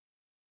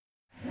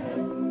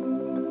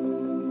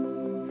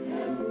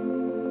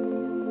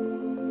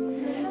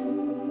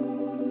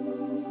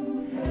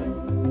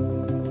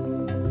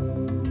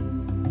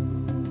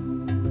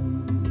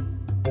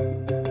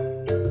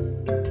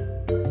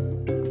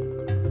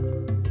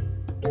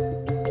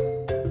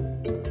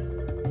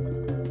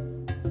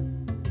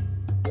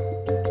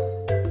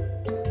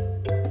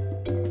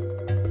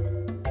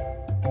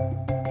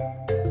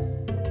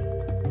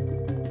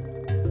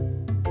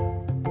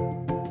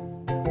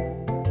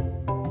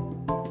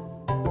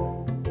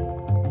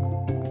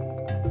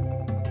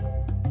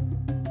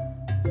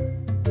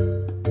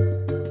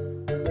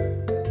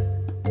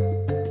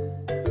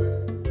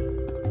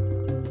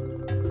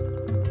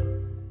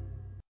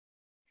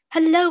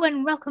Hello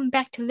and welcome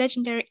back to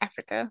Legendary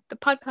Africa, the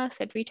podcast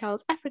that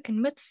retells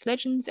African myths,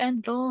 legends,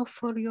 and lore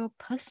for your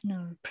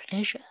personal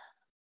pleasure.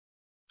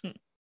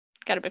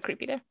 Got a bit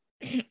creepy there.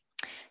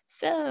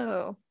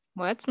 So,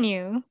 what's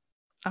new?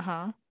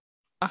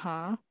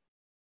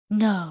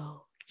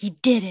 No, he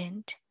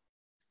didn't.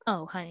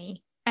 Oh,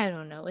 honey, I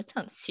don't know. It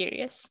sounds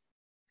serious.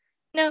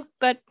 No,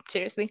 but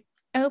seriously,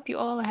 I hope you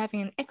all are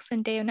having an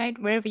excellent day or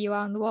night wherever you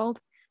are in the world.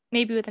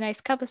 Maybe with a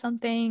nice cup of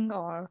something,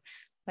 or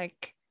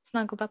like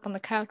snuggled up on the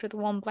couch with a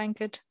warm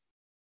blanket.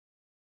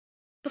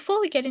 Before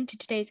we get into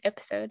today's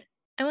episode,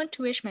 I want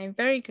to wish my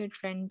very good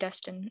friend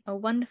Dustin a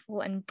wonderful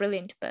and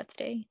brilliant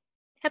birthday.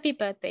 Happy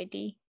birthday,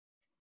 Dee.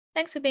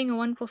 Thanks for being a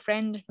wonderful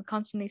friend and for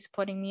constantly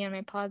supporting me on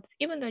my pods,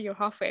 even though you're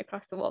halfway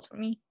across the world from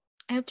me.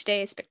 I hope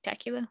today is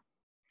spectacular.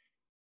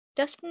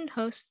 Dustin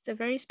hosts a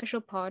very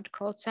special pod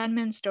called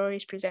Sandman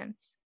Stories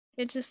Presents.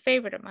 It's a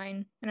favorite of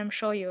mine, and I'm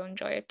sure you'll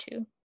enjoy it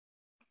too.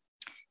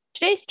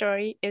 Today's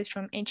story is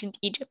from ancient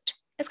Egypt.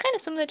 It's kind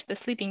of similar to the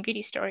Sleeping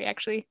Beauty story,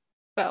 actually.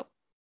 Well,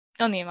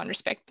 only in one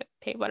respect, but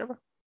hey, whatever.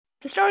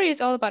 The story is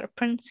all about a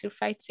prince who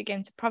fights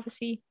against a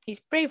prophecy,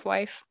 his brave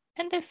wife,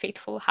 and their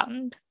faithful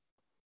hound.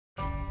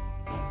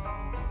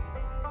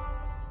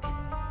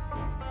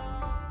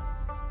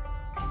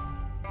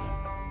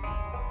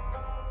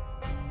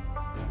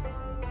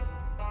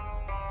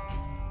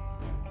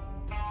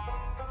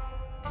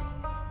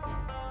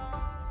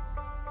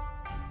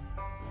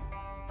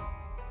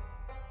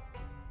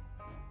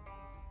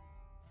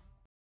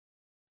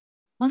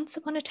 Once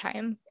upon a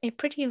time, a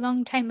pretty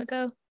long time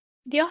ago,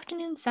 the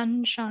afternoon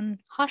sun shone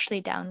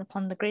harshly down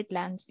upon the great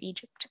lands of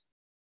Egypt.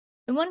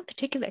 In one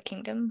particular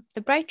kingdom,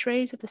 the bright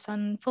rays of the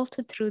sun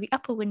filtered through the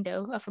upper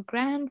window of a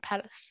grand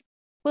palace,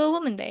 where a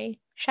woman lay,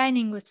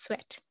 shining with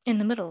sweat, in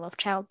the middle of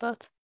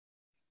childbirth.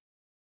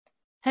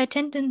 Her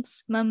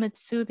attendants murmured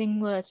soothing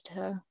words to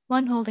her,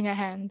 one holding her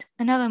hand,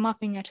 another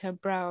mopping at her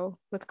brow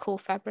with cool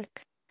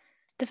fabric.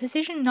 The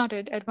physician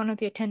nodded at one of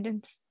the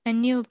attendants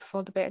and kneeled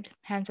before the bed,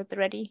 hands at the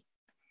ready.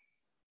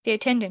 The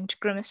attendant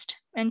grimaced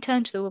and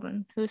turned to the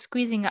woman, who was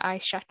squeezing her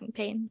eyes shut in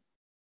pain.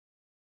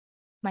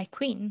 "My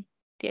queen,"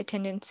 the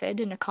attendant said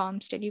in a calm,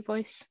 steady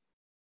voice.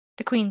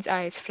 The queen's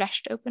eyes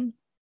flashed open.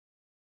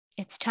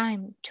 "It's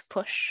time to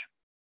push."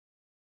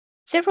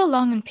 Several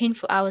long and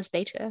painful hours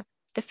later,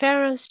 the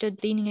pharaoh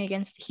stood leaning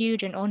against the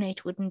huge and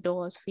ornate wooden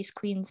doors of his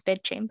queen's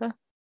bedchamber.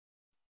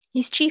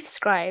 His chief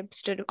scribe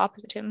stood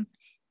opposite him,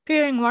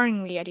 peering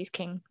worryingly at his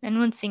king and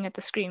wincing at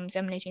the screams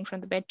emanating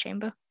from the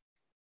bedchamber.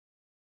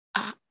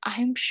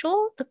 "I'm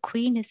sure the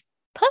queen is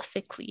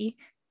perfectly,"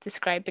 the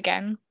scribe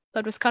began,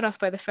 but was cut off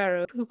by the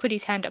pharaoh, who put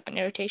his hand up in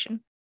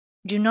irritation.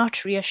 "Do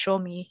not reassure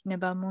me,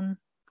 Nebamun,"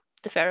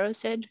 the pharaoh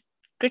said,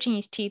 gritting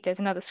his teeth as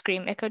another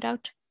scream echoed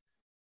out.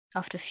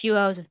 "After a few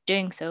hours of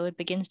doing so, it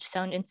begins to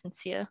sound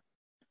insincere."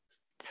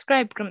 The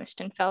scribe grimaced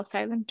and fell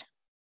silent.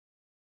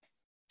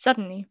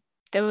 Suddenly,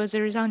 there was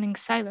a resounding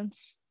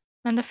silence,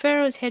 and the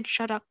pharaoh's head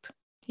shot up,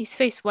 his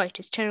face white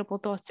as terrible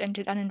thoughts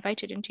entered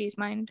uninvited into his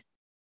mind.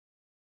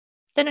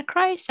 Then a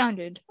cry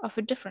sounded of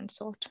a different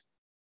sort.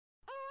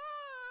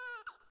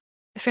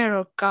 The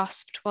pharaoh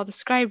gasped while the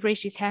scribe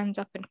raised his hands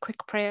up in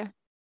quick prayer.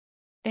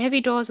 The heavy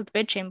doors of the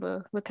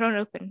bedchamber were thrown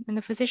open, and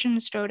the physician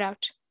strode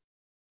out,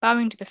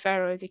 bowing to the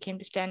pharaoh as he came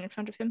to stand in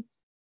front of him.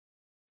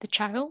 "The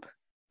child?"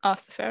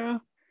 asked the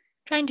pharaoh,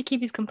 trying to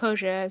keep his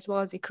composure as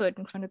well as he could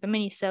in front of the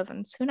many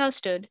servants who now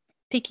stood,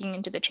 peeking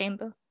into the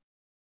chamber.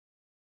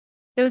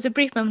 There was a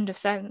brief moment of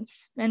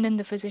silence, and then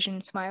the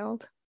physician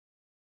smiled.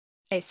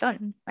 "A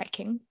son, my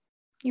king.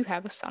 You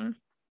have a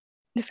son."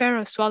 The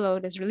pharaoh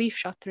swallowed as relief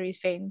shot through his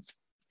veins,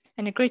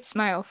 and a great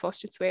smile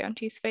forced its way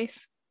onto his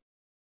face.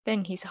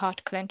 Then his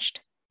heart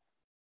clenched.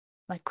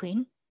 "My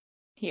queen?"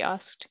 he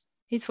asked,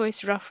 his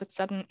voice rough with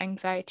sudden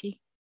anxiety.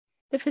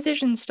 The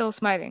physician, still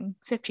smiling,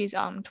 swept his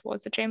arm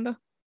towards the chamber.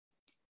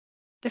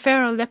 The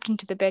pharaoh leapt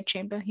into the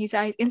bedchamber, his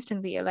eyes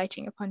instantly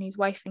alighting upon his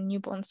wife and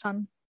newborn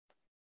son.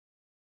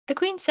 The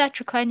queen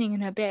sat reclining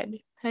in her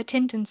bed, her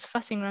attendants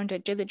fussing round her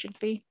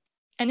diligently,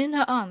 and in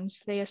her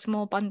arms lay a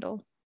small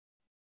bundle.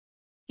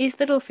 His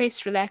little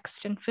face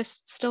relaxed and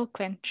fists still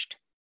clenched.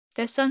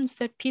 Their son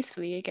slept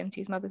peacefully against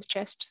his mother's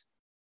chest.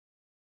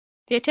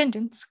 The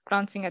attendants,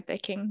 glancing at their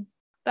king,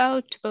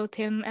 bowed to both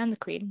him and the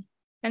queen,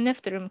 and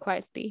left the room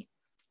quietly,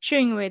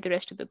 shooing away the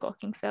rest of the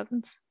gawking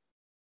servants.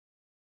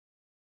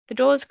 The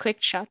doors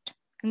clicked shut,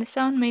 and the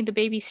sound made the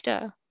baby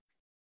stir.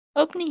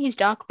 Opening his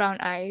dark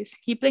brown eyes,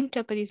 he blinked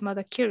up at his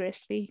mother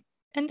curiously,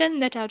 and then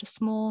let out a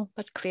small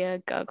but clear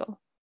gurgle.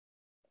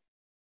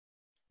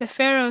 The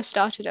pharaoh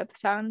started at the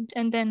sound,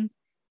 and then,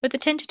 with a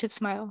tentative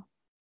smile,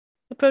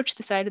 approached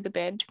the side of the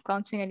bed,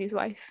 glancing at his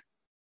wife.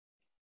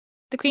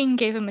 The queen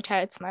gave him a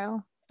tired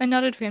smile, and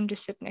nodded for him to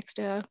sit next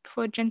to her,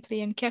 before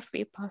gently and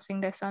carefully passing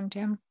their son to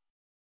him.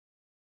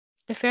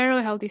 The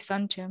pharaoh held his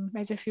son to him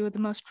as if he were the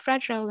most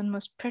fragile and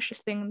most precious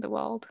thing in the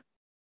world.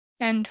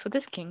 And for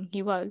this king,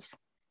 he was.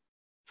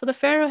 For the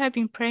pharaoh had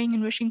been praying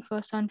and wishing for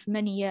a son for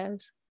many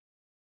years.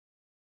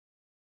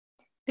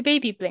 The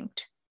baby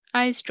blinked,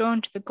 eyes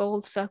drawn to the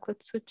gold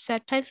circlets which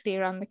sat tightly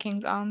around the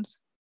king's arms.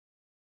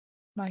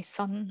 My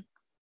son,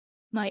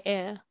 my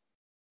heir,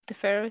 the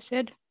pharaoh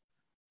said,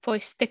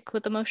 voice thick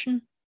with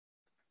emotion.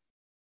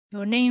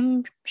 Your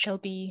name shall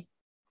be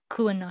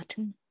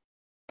Kuanatan.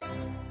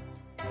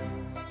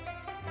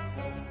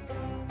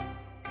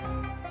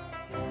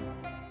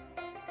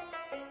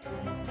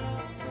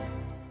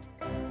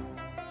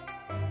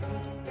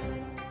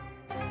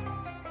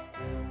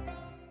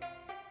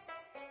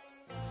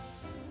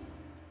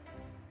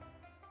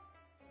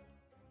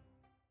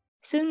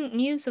 Soon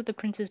news of the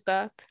prince's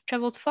birth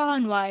travelled far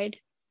and wide,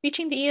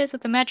 reaching the ears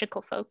of the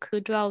magical folk who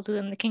dwelled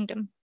within the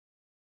kingdom.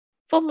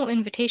 Formal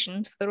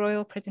invitations for the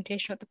royal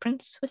presentation of the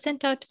prince were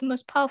sent out to the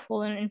most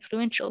powerful and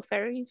influential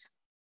fairies.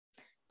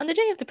 On the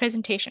day of the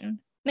presentation,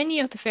 many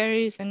of the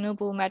fairies and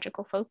noble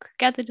magical folk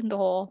gathered in the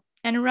hall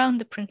and around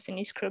the prince in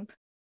his crib,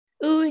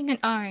 oohing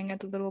and ahhing at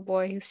the little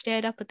boy who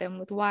stared up at them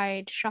with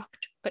wide,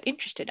 shocked, but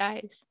interested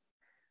eyes.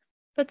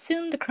 But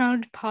soon the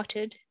crowd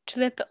parted to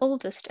let the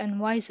oldest and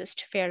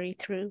wisest fairy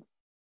through.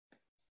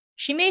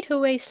 She made her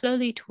way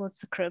slowly towards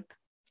the crib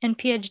and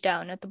peered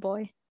down at the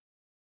boy.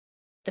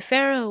 The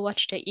pharaoh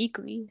watched her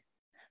eagerly,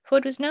 for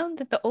it was known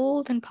that the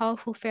old and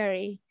powerful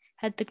fairy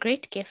had the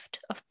great gift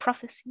of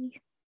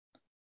prophecy.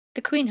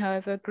 The queen,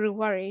 however, grew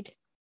worried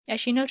as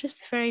she noticed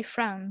the fairy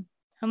frown,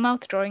 her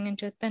mouth drawing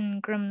into a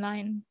thin, grim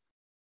line.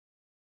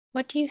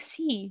 "What do you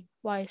see,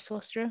 wise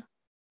sorcerer?"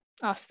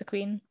 asked the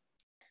queen,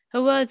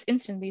 her words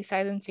instantly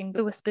silencing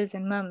the whispers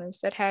and murmurs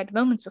that had,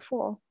 moments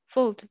before,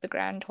 filled the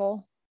grand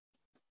hall.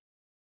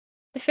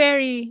 The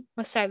fairy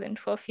was silent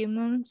for a few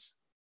moments.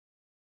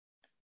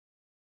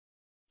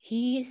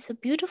 "He is a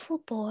beautiful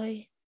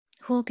boy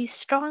who will be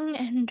strong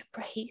and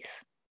brave.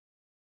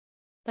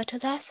 But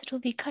alas, it will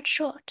be cut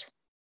short,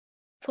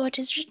 for it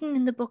is written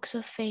in the books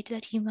of fate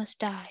that he must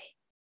die,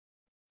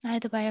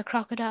 either by a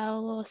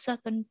crocodile or a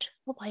serpent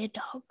or by a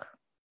dog."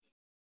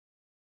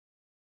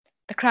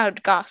 The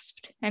crowd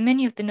gasped, and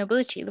many of the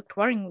nobility looked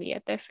worryingly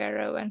at their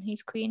pharaoh and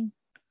his queen.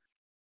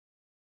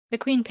 The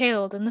queen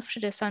paled and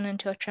lifted her son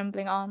into her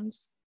trembling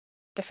arms.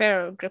 The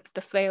pharaoh gripped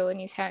the flail in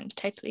his hand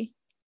tightly.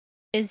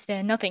 "Is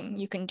there nothing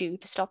you can do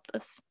to stop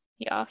this?"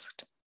 he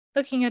asked,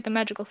 looking at the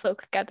magical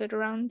folk gathered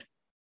around.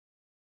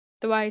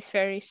 The wise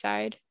fairy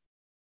sighed.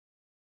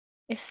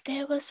 "If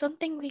there was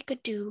something we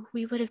could do,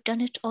 we would have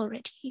done it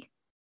already.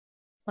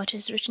 What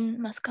is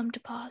written must come to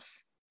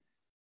pass.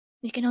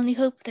 We can only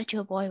hope that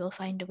your boy will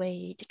find a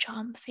way to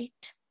charm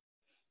fate."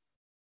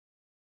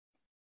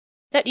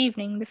 That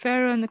evening the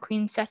pharaoh and the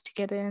queen sat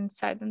together in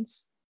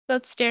silence,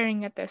 both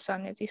staring at their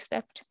son as he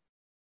slept.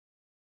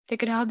 They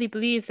could hardly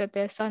believe that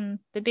their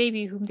son, the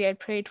baby whom they had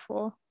prayed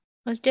for,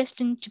 was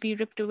destined to be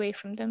ripped away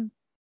from them,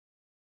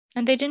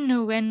 and they didn't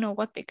know when or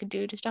what they could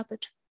do to stop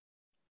it.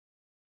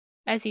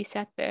 As he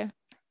sat there,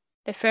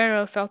 the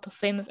pharaoh felt a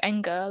flame of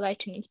anger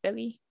alight in his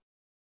belly.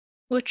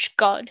 Which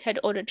god had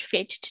ordered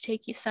fate to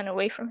take his son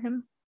away from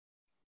him?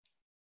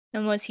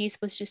 And was he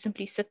supposed to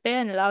simply sit there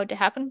and allow it to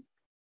happen?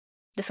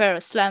 The pharaoh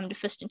slammed a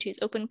fist into his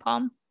open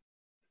palm.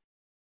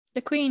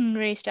 The queen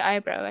raised her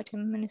eyebrow at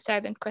him in a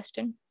silent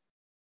question.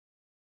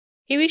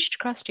 He reached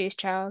across to his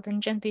child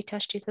and gently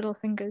touched his little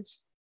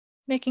fingers,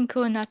 making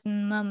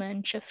Kuanatan murmur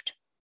and shift.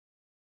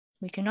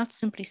 "We cannot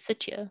simply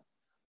sit here.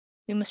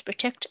 We must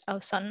protect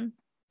our son,"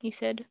 he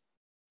said,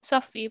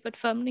 softly but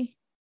firmly.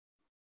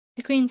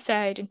 The queen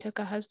sighed and took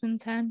her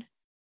husband's hand.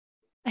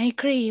 "I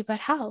agree,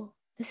 but how?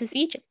 This is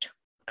Egypt.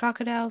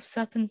 Crocodiles,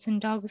 serpents, and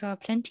dogs are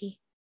plenty,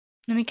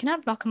 and we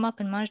cannot lock him up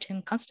and monitor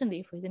him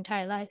constantly for his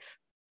entire life,"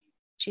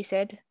 she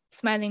said,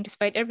 smiling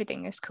despite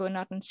everything as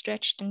Kuanatan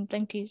stretched and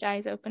blinked his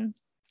eyes open,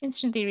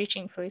 instantly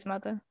reaching for his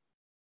mother.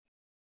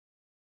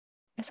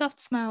 A soft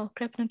smile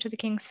crept into the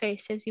king's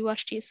face as he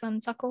watched his son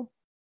suckle.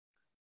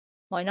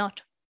 "Why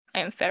not? I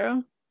am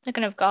pharaoh. I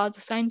can have guards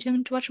assigned to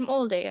him to watch him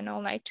all day and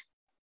all night,"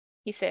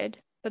 he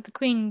said, but the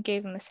queen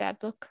gave him a sad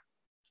look.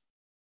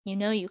 "You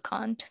know you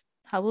can't.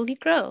 How will he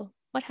grow?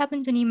 What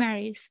happens when he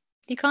marries?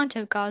 You can't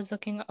have guards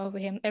looking over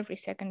him every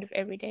second of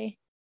every day,"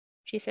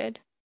 she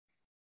said.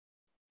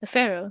 The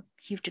pharaoh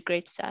heaved a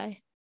great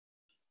sigh.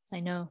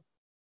 "I know.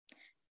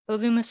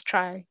 But we must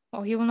try,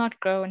 or he will not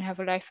grow and have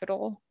a life at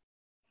all."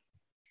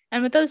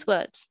 And with those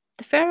words,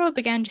 the pharaoh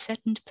began to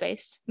set into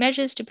place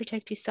measures to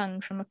protect his son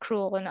from a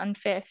cruel and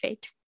unfair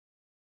fate.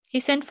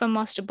 He sent for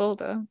Master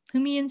Builder,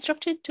 whom he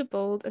instructed to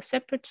build a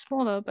separate,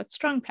 smaller but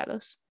strong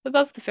palace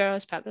above the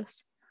pharaoh's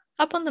palace,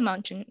 up on the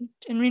mountain,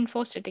 and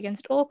reinforced it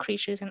against all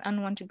creatures and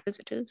unwanted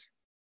visitors.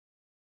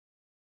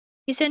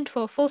 He sent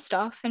for a full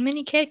staff and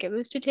many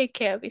caregivers to take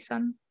care of his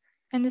son,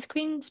 and the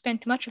queen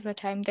spent much of her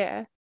time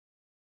there,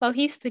 while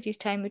he split his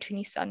time between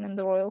his son and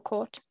the royal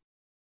court.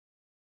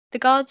 The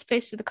guards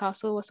placed at the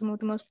castle were some of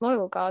the most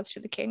loyal guards to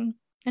the king,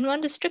 and were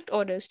under strict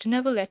orders to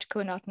never let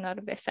Kuanatan out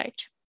of their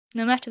sight,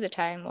 no matter the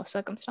time or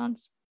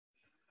circumstance.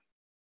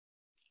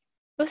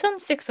 For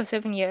some 6 or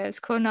 7 years,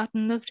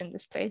 Kuanatan lived in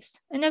this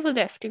place, and never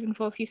left even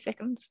for a few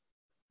seconds.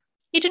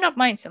 He did not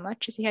mind so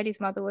much, as he had his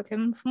mother with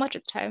him for much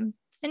of the time,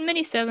 and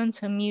many servants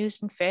who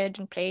amused and fed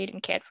and played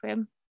and cared for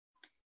him.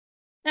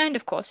 And,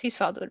 of course, his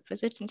father would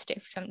visit and stay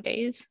for some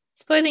days,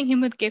 spoiling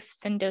him with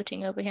gifts and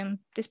doting over him,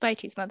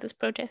 despite his mother's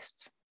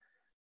protests.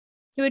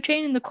 He would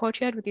train in the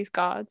courtyard with his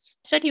guards,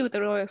 study with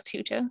the royal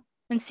tutor,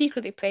 and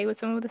secretly play with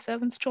some of the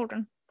servants'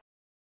 children.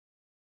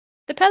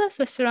 The palace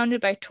was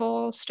surrounded by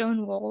tall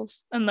stone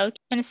walls, a moat,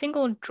 and a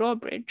single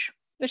drawbridge,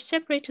 which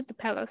separated the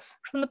palace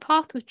from the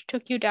path which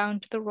took you down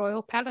to the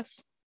royal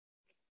palace.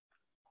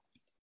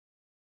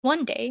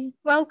 One day,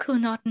 while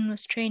Khonatan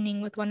was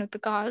training with one of the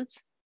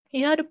guards,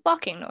 he heard a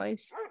barking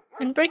noise,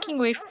 and breaking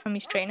away from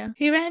his trainer,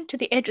 he ran to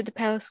the edge of the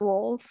palace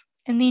walls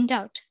and leaned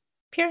out,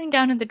 peering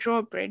down at the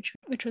drawbridge,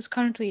 which was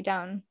currently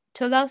down,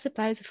 to allow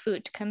supplies of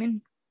food to come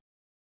in.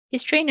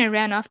 His trainer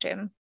ran after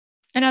him.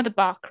 Another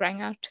bark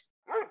rang out.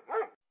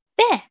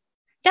 "There!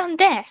 Down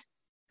there!"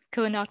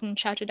 Khonatan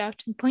shouted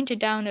out and pointed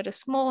down at a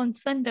small and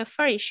slender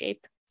furry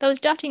shape that was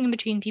darting in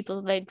between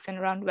people's legs and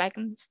around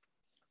wagons.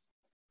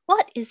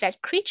 "What is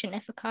that creature,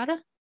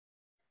 Neferkara?"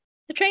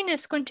 The trainer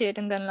squinted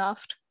and then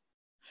laughed.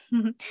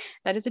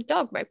 "That is a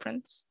dog, my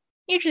prince.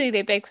 Usually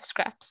they beg for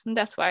scraps, and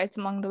that's why it's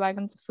among the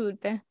wagons of food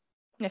there,"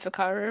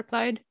 Neferkara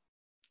replied,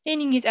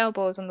 leaning his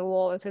elbows on the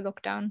wall as he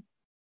looked down.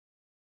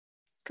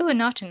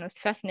 Khonatan was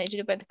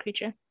fascinated by the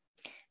creature,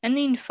 and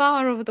leaned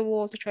far over the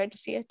wall to try to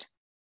see it.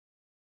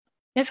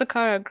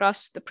 Neferkara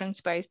grasped the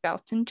prince by his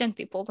belt and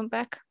gently pulled him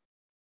back.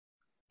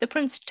 The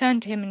prince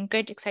turned to him in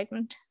great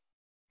excitement.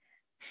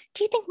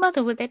 "Do you think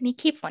mother would let me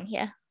keep one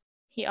here?"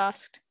 he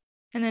asked,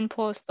 and then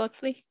paused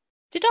thoughtfully.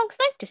 "Do dogs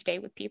like to stay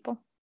with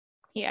people?"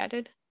 he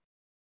added.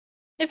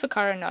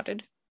 Neferkara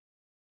nodded.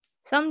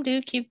 "Some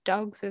do keep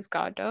dogs as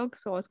guard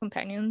dogs or as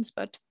companions,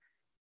 but—"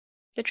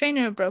 The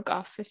trainer broke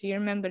off as he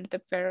remembered the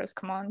pharaoh's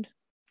command.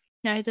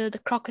 "Neither the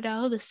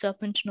crocodile, the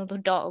serpent, nor the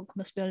dog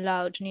must be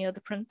allowed near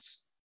the prince."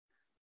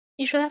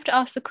 "You shall have to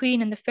ask the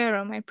queen and the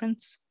pharaoh, my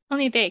prince.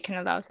 Only they can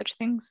allow such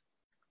things,"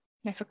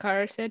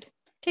 Neferkara said,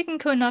 taking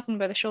Khonatan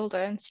by the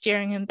shoulder and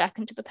steering him back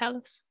into the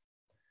palace.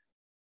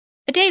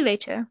 A day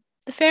later,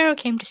 the pharaoh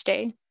came to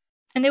stay,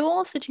 and they were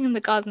all sitting in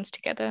the gardens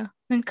together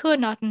when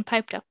Khonatan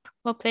piped up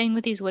while playing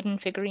with his wooden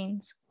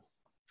figurines.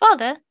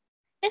 "Father,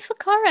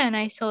 Neferkara and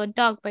I saw a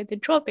dog by the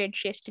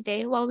drawbridge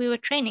yesterday while we were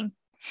training.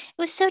 It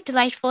was so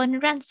delightful and it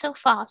ran so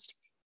fast.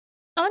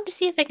 I want to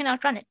see if I can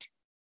outrun it.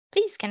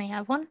 Please, can I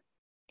have one?"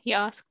 he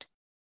asked,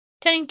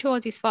 turning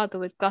towards his father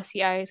with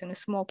glassy eyes and a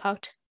small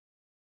pout.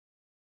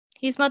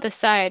 His mother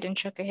sighed and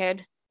shook her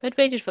head, but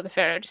waited for the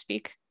pharaoh to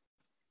speak.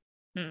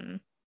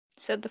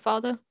 Said the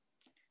father,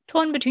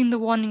 torn between the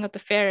warning of the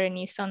pharaoh and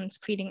his son's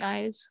pleading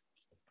eyes.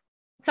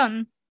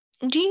 "Son,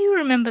 do you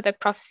remember that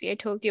prophecy I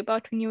told you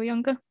about when you were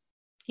younger?"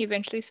 he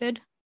eventually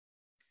said.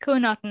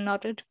 Khonatan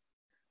nodded.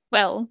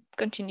 "Well,"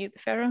 continued the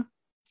pharaoh,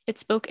 "it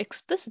spoke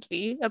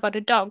explicitly about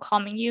a dog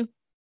harming you.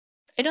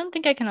 I don't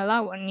think I can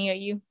allow one near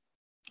you,"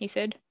 he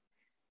said,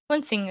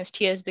 wincing as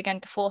tears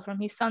began to fall from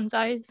his son's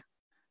eyes.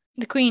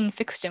 The queen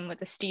fixed him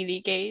with a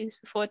steely gaze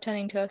before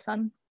turning to her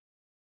son.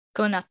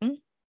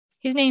 "Khonatan,"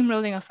 his name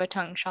rolling off her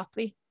tongue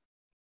sharply.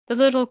 The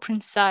little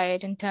prince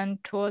sighed and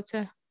turned towards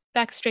her,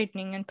 back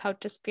straightening and pout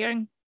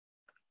disappearing.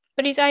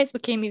 But his eyes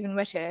became even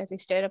wetter as he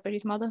stared up at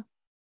his mother.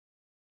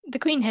 The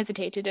queen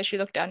hesitated as she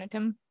looked down at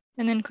him,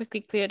 and then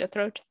quickly cleared her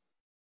throat.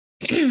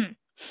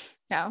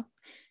 "Now,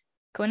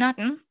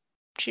 Khonatan,"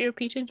 she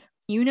repeated,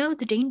 "you know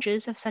the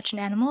dangers of such an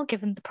animal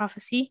given the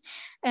prophecy,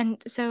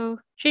 and so—"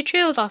 She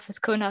trailed off as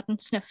Khonatan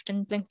sniffed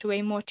and blinked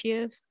away more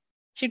tears.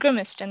 She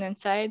grimaced and then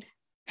sighed.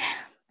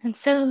 "And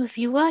so if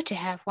you were to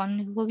have one,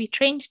 it will be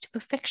trained to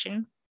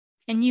perfection,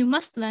 and you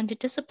must learn to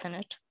discipline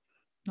it.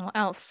 Or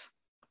else,"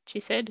 she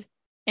said,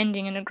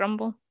 ending in a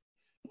grumble.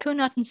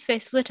 Khonat's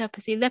face lit up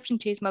as he leapt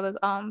into his mother's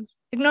arms,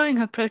 ignoring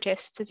her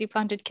protests as he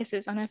planted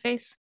kisses on her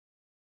face.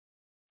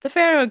 The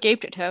pharaoh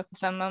gaped at her for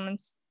some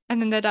moments,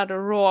 and then let out a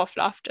roar of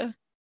laughter.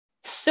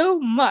 "So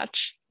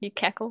much," he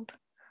cackled.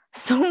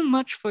 "So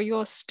much for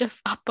your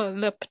stiff upper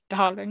lip,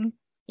 darling,"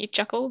 he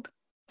chuckled,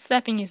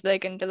 slapping his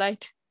leg in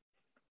delight.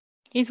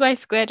 His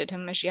wife glared at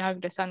him as she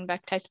hugged her son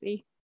back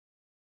tightly.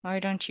 "Why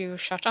don't you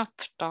shut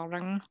up,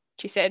 darling?"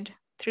 she said,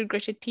 through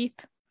gritted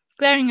teeth,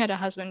 glaring at her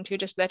husband, who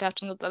just let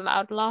out another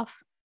loud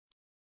laugh.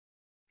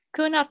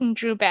 Khonatan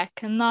drew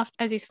back and laughed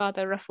as his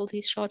father ruffled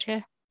his short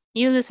hair.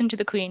 "You listen to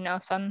the queen now,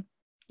 son.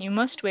 You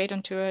must wait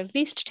until you're at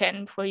least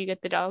 10 before you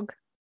get the dog,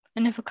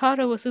 and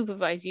Neferkara will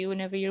supervise you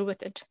whenever you're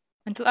with it,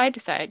 until I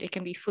decide it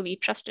can be fully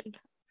trusted,"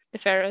 the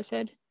pharaoh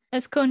said,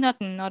 as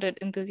Khonatan nodded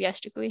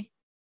enthusiastically.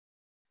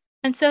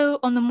 And so,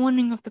 on the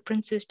morning of the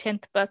prince's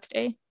 10th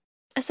birthday,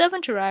 a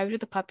servant arrived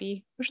with a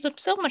puppy which looked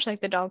so much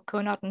like the dog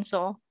Khonatan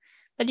saw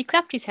that he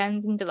clapped his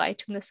hands in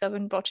delight when the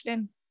servant brought it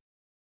in.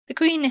 The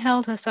queen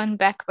held her son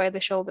back by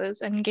the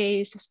shoulders and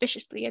gazed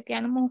suspiciously at the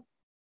animal.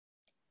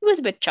 It was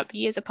a bit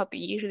chubby, as a puppy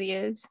usually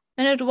is,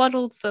 and it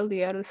waddled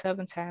slowly out of the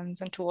servant's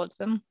hands and towards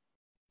them.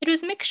 It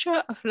was a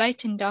mixture of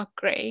light and dark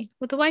grey,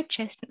 with a white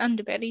chest and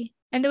underbelly,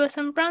 and there were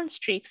some brown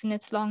streaks in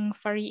its long,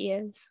 furry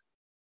ears.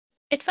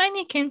 It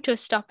finally came to a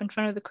stop in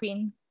front of the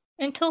queen,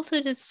 and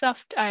tilted its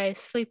soft eyes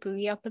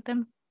sleepily up at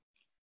them.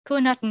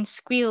 Khonatan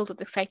squealed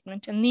with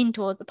excitement and leaned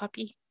towards the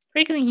puppy,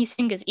 wriggling his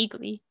fingers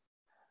eagerly.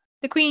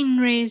 The queen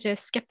raised a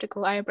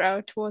skeptical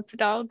eyebrow towards the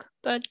dog,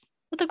 but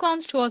with a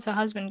glance towards her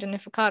husband and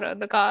Neferkara,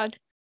 the god,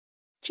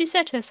 she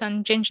set her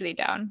son gingerly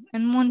down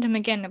and warned him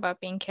again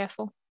about being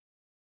careful.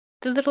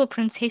 The little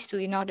prince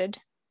hastily nodded,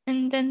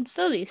 and then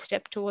slowly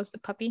stepped towards the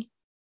puppy,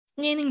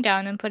 kneeling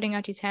down and putting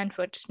out his hand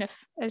for it to sniff,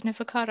 as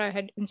Neferkara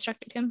had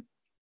instructed him.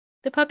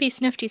 The puppy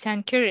sniffed his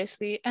hand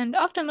curiously, and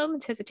after a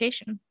moment's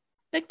hesitation,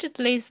 licked it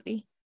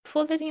lazily,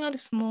 before letting out a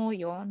small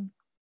yawn.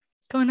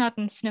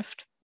 Khonatan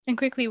sniffed, and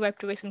quickly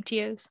wiped away some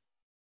tears.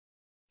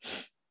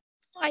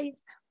 "I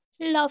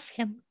love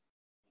him,"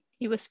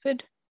 he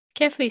whispered,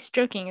 carefully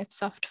stroking its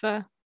soft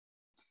fur.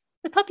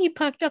 The puppy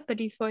perked up at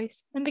his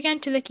voice, and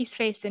began to lick his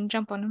face and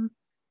jump on him.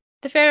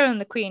 The pharaoh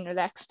and the queen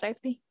relaxed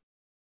slightly.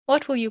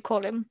 "What will you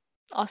call him?"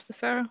 asked the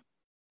pharaoh.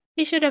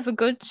 "He should have a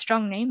good,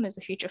 strong name as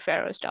the future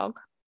pharaoh's dog."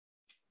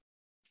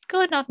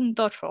 Khonatan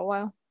thought for a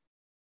while.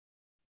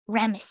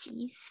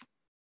 "Ramesses."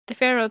 The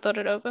pharaoh thought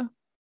it over.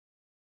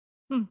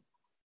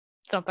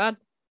 It's not bad.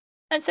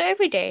 And so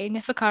every day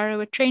Neferkara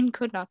would train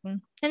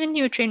Khonatan, and then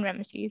he would train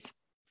Ramesses,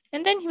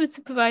 and then he would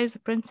supervise the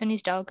prince and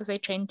his dog as they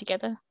trained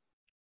together.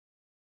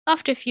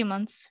 After a few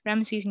months,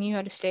 Ramesses knew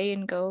how to stay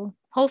and go,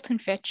 halt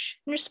and fetch,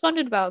 and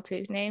responded well to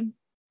his name.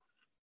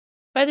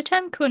 By the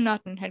time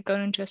Khonatan had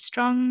grown into a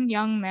strong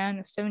young man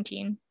of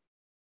 17,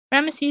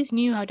 Ramesses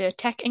knew how to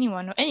attack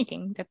anyone or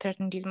anything that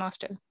threatened his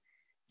master,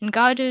 and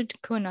guarded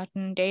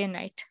Khonatan day and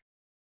night.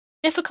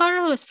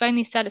 Neferkara was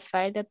finally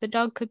satisfied that the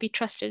dog could be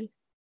trusted,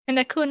 and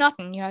that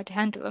Khonatan knew how to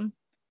handle him,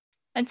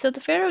 and so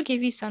the pharaoh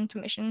gave his son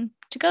permission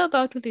to go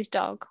about with his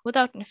dog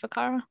without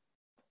Neferkara.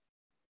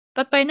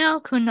 But by now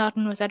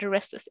Khonatan was at a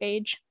restless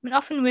age, and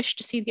often wished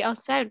to see the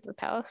outside of the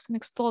palace and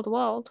explore the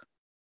world.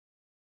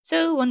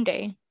 So one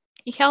day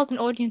he held an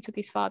audience with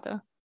his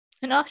father,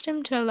 and asked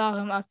him to allow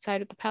him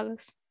outside of the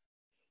palace.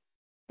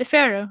 The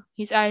pharaoh,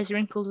 his eyes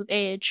wrinkled with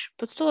age,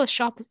 but still as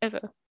sharp as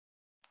ever,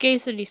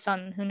 gazed at his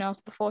son who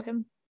knelt before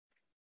him.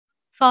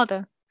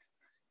 "Father,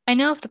 I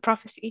know of the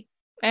prophecy,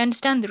 I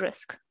understand the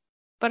risk,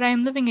 but I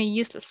am living a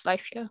useless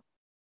life here,"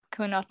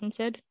 Khonatan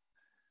said.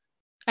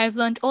 "I have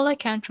learned all I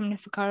can from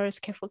Neferkara's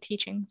careful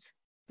teachings,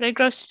 but I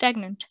grow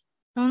stagnant.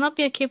 I will not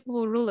be a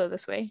capable ruler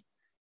this way.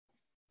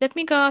 Let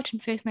me go out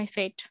and face my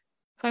fate,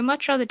 for I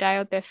much rather die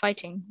out there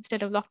fighting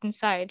instead of locked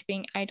inside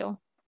being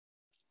idle."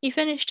 He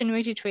finished and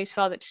waited for his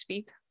father to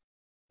speak.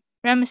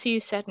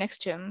 Ramesses sat next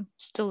to him,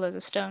 still as a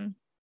stone.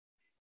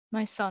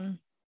 "My son,"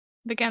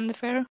 began the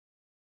pharaoh,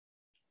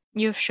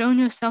 "you have shown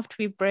yourself to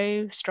be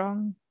brave,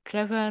 strong,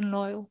 clever, and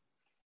loyal,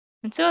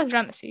 and so has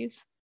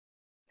Ramesses.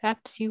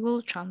 Perhaps you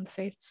will charm the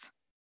fates,"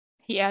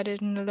 he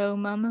added in a low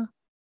murmur,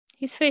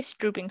 his face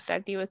drooping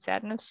slightly with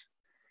sadness,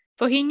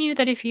 for he knew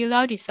that if he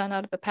allowed his son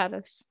out of the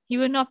palace, he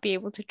would not be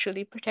able to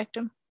truly protect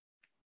him.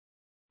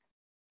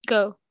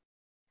 "Go.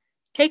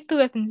 Take the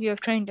weapons you have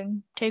trained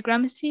in, take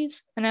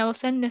Ramesses, and I will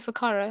send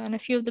Neferkara and a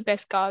few of the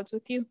best guards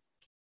with you."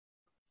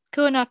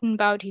 Khonatan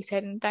bowed his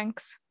head in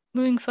thanks,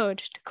 moving forward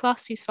to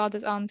clasp his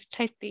father's arms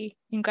tightly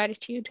in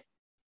gratitude.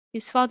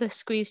 His father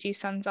squeezed his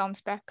son's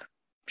arms back,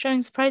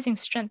 showing surprising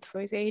strength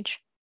for his age.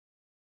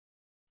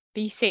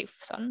 "Be safe,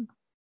 son,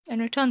 and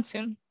return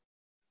soon,"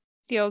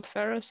 the old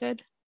pharaoh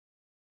said.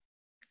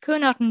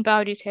 Khonatan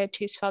bowed his head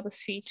to his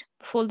father's feet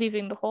before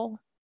leaving the hall.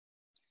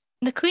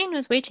 The queen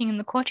was waiting in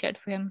the courtyard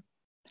for him,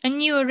 and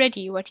knew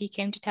already what he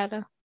came to tell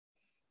her.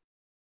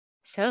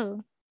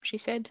 "So," she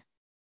said,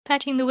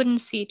 patting the wooden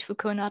seat for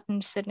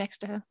Khonatan to sit next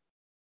to her.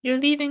 "You're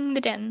leaving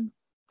the den,"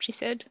 she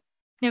said,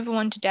 never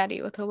one to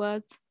dally with her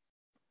words.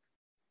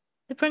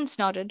 The prince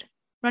nodded,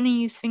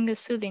 running his fingers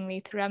soothingly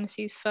through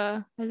Ramesses'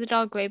 fur as the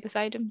dog lay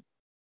beside him.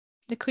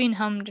 The queen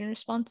hummed in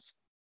response.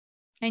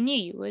 "I knew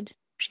you would,"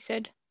 she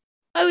said.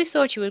 "I always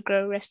thought you would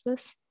grow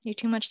restless. You're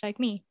too much like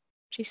me,"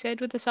 she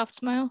said with a soft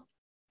smile.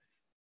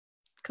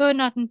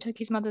 Khonatan took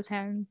his mother's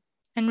hand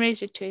and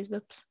raised it to his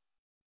lips.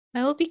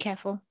 "I will be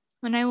careful,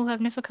 and I will have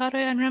Neferkara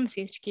and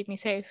Ramesses to keep me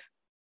safe,"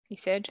 he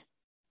said,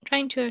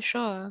 trying to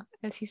assure her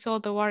as he saw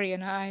the worry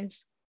in her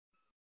eyes.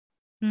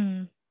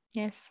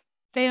 Yes,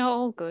 they are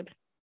all good,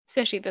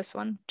 especially this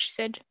one," she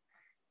said,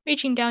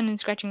 reaching down and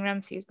scratching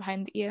Ramesses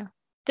behind the ear.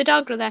 The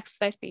dog relaxed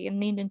slightly and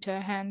leaned into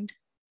her hand,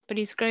 but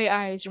his grey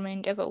eyes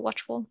remained ever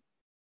watchful.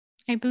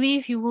 "I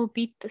believe you will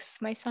beat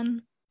this, my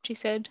son," she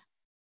said,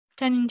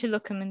 turning to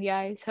look him in the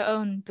eyes, her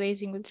own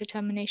blazing with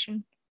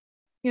determination.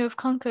 "You have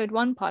conquered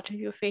one part of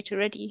your fate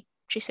already,"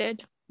 she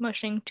said,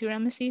 motioning to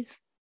Ramesses.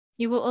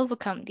 "You will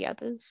overcome the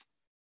others.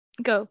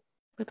 Go,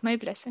 with my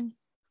blessing,"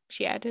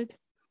 she added,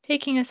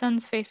 taking her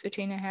son's face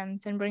between her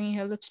hands and bringing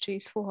her lips to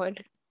his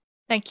forehead.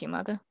 "Thank you,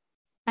 mother.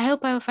 I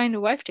hope I will find a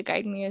wife to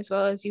guide me as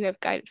well as you have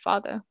guided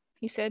father,"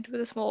 he said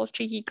with a small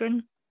cheeky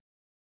grin.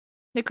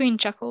 The queen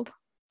chuckled.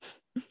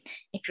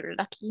 "If you're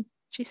lucky,"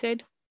 she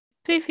said,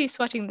 playfully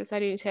swatting the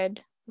side of his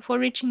head, before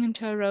reaching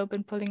into her robe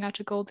and pulling out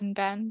a golden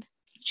band.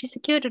 She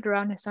secured it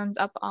around her son's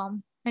upper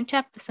arm and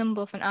tapped the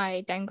symbol of an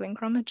eye dangling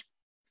from it.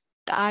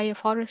 "The eye of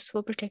Horus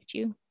will protect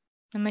you,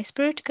 and my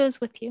spirit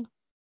goes with you,"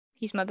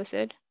 his mother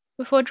said,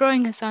 before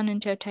drawing her son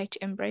into a tight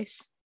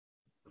embrace.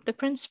 The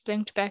prince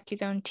blinked back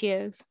his own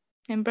tears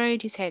and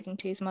buried his head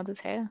into his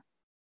mother's hair.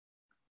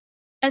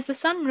 As the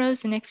sun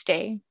rose the next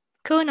day,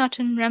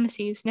 Khonatan,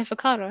 Ramesses,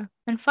 Neferkara,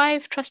 and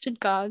 5 trusted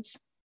guards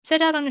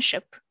set out on a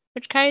ship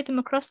which carried them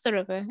across the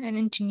river and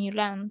into new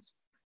lands.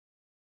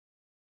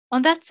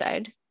 On that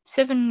side,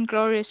 7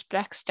 glorious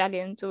black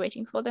stallions were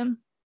waiting for them.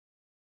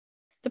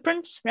 The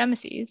prince,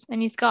 Ramesses,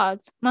 and his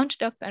guards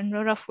mounted up and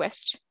rode off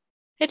west,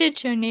 headed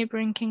to a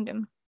neighboring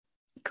kingdom.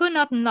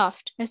 Khonatan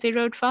laughed as they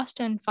rode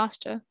faster and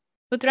faster,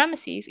 with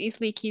Ramesses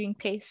easily keeping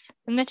pace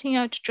and letting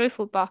out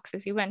joyful barks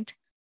as he went.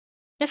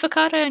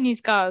 Neferkara and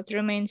his guards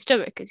remained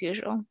stoic as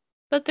usual,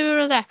 but they were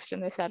relaxed in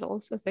their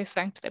saddles as they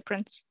flanked their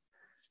prince.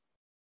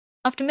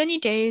 After many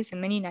days and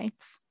many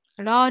nights,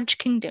 a large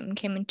kingdom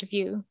came into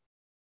view.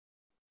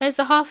 As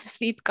the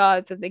half-asleep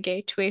guards at the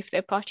gate waved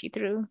their party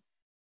through,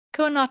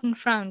 Khonatan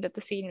frowned at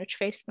the scene which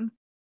faced them.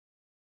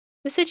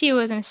 The city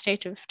was in a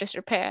state of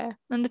disrepair,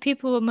 and the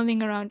people were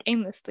milling around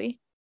aimlessly.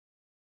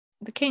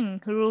 The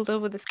king, who ruled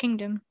over this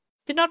kingdom,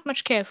 did not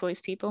much care for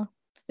his people,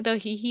 though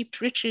he heaped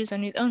riches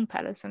on his own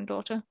palace and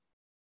daughter.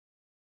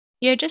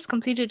 He had just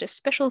completed a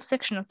special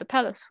section of the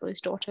palace for his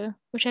daughter,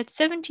 which had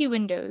 70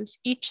 windows,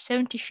 each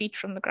 70 feet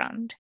from the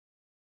ground.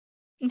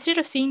 Instead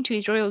of seeing to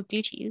his royal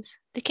duties,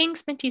 the king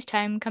spent his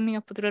time coming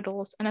up with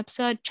riddles and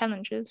absurd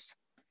challenges.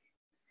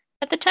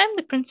 At the time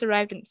the prince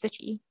arrived in the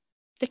city,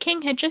 the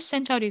king had just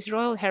sent out his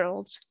royal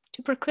heralds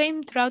to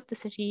proclaim throughout the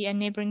city and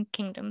neighboring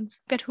kingdoms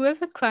that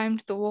whoever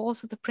climbed the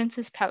walls of the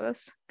prince's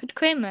palace could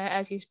claim her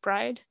as his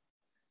bride.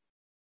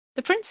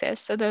 The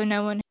princess, although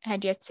no one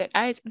had yet set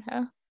eyes on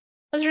her,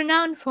 was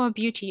renowned for her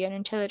beauty and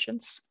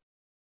intelligence.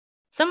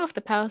 Some of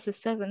the palace's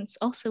servants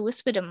also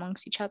whispered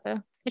amongst each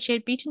other that she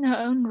had beaten her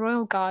own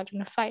royal guard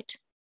in a fight.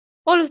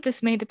 All of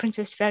this made the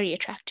princess very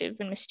attractive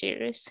and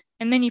mysterious,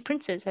 and many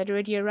princes had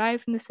already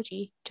arrived in the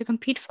city to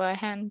compete for her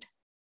hand.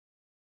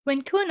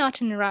 When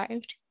Khonatan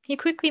arrived, he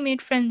quickly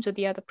made friends with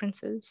the other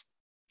princes,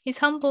 his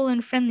humble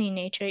and friendly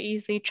nature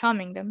easily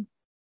charming them,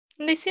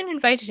 and they soon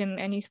invited him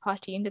and his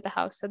party into the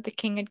house that the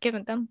king had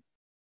given them.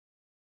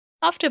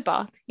 After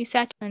bath, he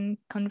sat and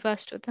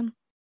conversed with them.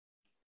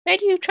 "Where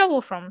do you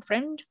travel from,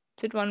 friend?"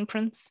 said one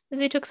prince, as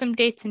he took some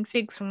dates and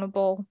figs from a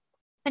bowl.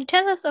 "And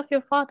tell us of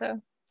your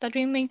father, that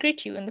we may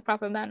greet you in the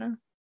proper manner,"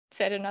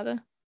 said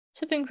another,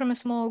 sipping from a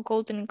small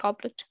golden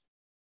goblet.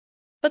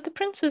 But the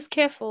prince was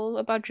careful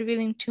about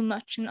revealing too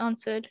much, and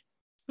answered,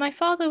 "My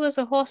father was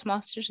a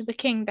horse-master to the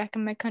king back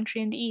in my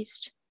country in the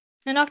east,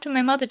 and after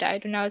my mother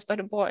died when I was but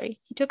a boy,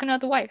 he took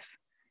another wife.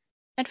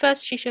 At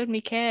first she showed me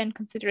care and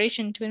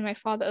consideration to win my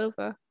father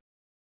over,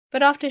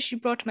 but after she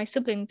brought my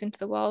siblings into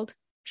the world,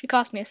 she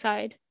cast me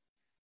aside.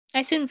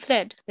 I soon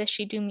fled, lest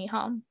she do me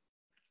harm."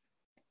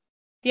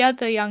 The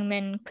other young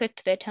men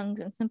clicked their tongues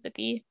in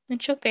sympathy,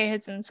 and shook their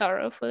heads in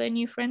sorrow for their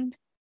new friend.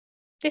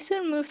 They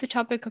soon moved the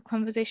topic of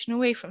conversation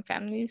away from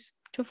families,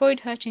 to avoid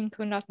hurting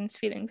Khonathan's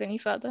feelings any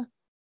further.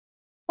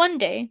 One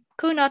day,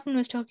 Khonatan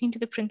was talking to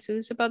the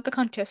princes about the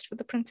contest for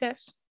the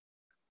princess.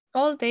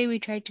 "All day we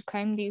tried to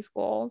climb these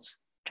walls,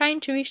 trying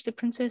to reach the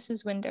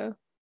princess's window,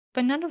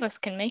 but none of us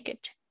can make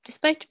it,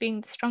 despite being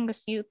the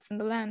strongest youths in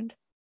the land,"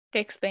 they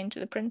explained to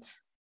the prince.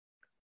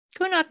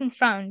 Khonatan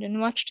frowned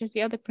and watched as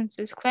the other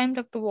princes climbed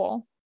up the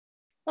wall,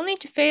 only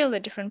to fail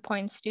at different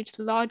points due to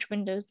the large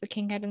windows the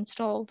king had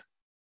installed.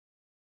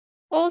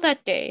 All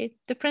that day,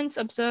 the prince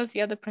observed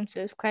the other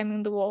princes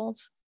climbing the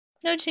walls,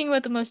 noting where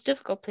the most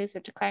difficult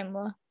places to climb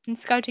were, and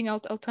scouting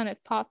out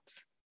alternate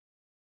paths.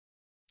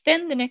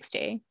 Then, the next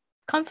day,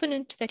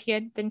 confident that he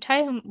had the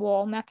entire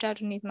wall mapped out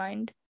in his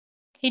mind,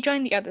 he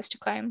joined the others to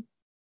climb.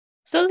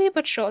 Slowly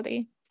but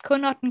surely,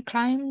 Khonatan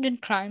climbed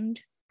and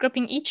climbed,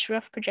 gripping each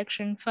rough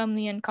projection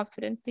firmly and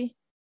confidently.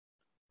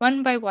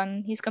 One by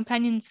one, his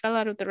companions fell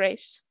out of the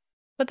race,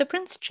 but the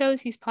prince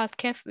chose his path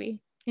carefully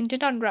and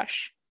did not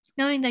rush,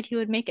 knowing that he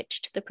would make it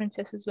to the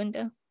princess's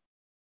window.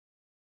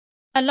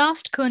 At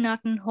last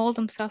Khonatan hauled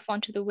himself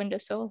onto the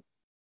windowsill,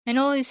 and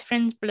all his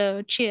friends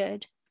below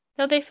cheered,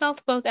 though they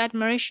felt both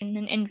admiration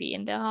and envy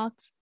in their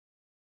hearts.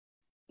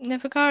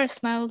 Neferkara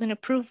smiled in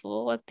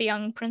approval at the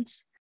young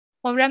prince,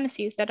 while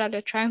Ramesses let out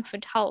a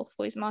triumphant howl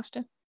for his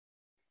master.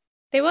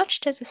 They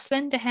watched as a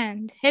slender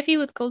hand, heavy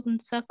with golden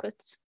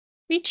circlets,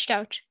 reached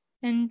out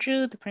and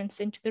drew the prince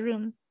into the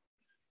room.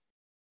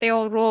 They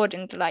all roared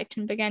in delight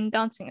and began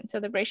dancing in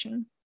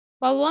celebration,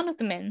 while one of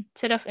the men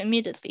set off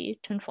immediately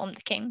to inform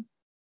the king.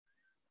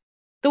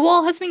 "The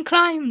wall has been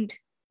climbed!"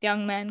 the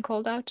young man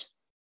called out,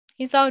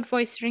 his loud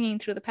voice ringing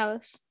through the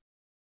palace.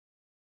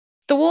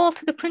 "The wall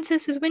to the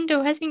princess's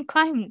window has been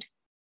climbed!"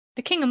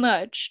 The king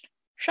emerged,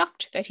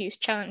 shocked that his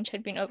challenge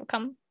had been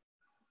overcome.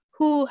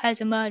 "Who has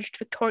emerged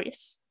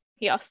victorious?"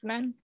 he asked the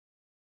man.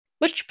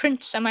 "Which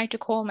prince am I to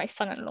call my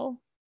son-in-law?"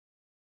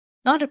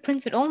 "Not a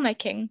prince at all, my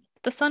king,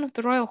 but the son of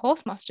the royal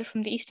horsemaster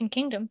from the Eastern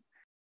Kingdom.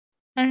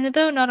 And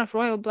though not of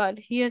royal blood,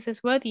 he is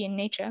as worthy in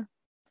nature,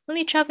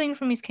 only traveling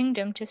from his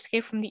kingdom to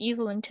escape from the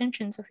evil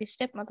intentions of his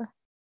stepmother,"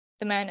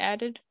 the man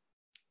added.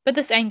 But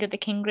this angered the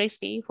king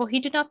greatly, for he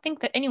did not think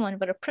that anyone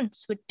but a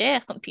prince would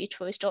dare compete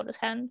for his daughter's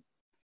hand.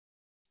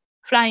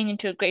 Flying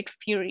into a great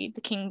fury,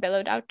 the king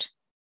bellowed out,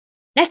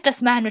 Let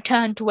this man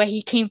return to where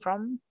he came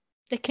from.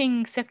 The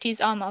king swept his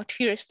arm out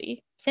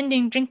furiously,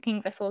 sending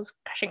drinking vessels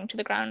crashing to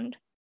the ground.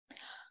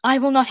 I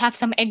will not have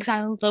some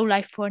exiled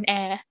lowlife for an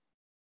heir,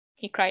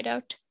 he cried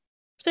out,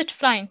 spit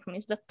flying from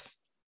his lips.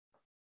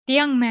 The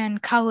young man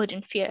cowered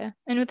in fear,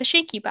 and with a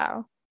shaky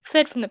bow,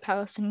 fled from the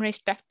palace and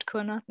raced back to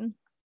Kuanaten.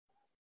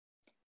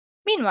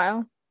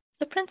 Meanwhile,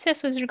 the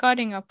princess was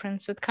regarding our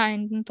prince with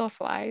kind and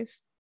thoughtful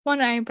eyes,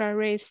 one eyebrow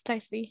raised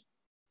slightly.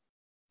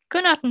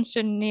 Kuanaten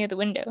stood near the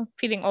window,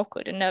 feeling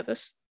awkward and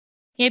nervous.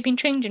 He had been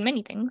trained in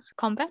many things: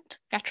 combat,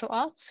 natural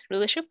arts,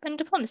 rulership, and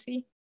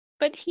diplomacy,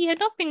 but he had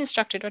not been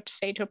instructed what to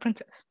say to a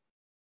princess.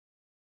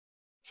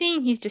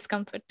 Seeing his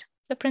discomfort,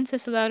 the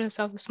princess allowed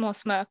herself a small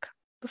smirk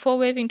before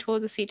waving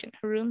towards a seat in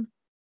her room.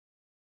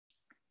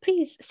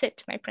 Please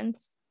sit, my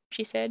prince,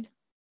 she said,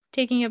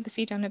 taking up a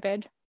seat on her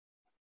bed.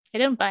 I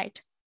don't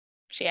bite,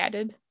 she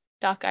added,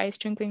 dark eyes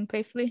twinkling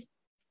playfully.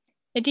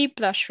 A deep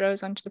blush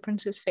rose onto the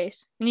prince's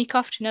face, and he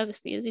coughed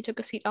nervously as he took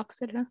a seat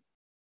opposite her.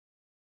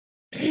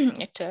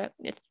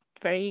 It's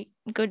very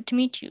good to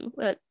meet you.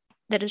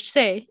 That is to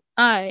say,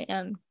 I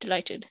am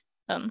delighted.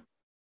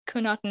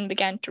 Kuanaten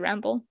began to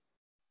ramble.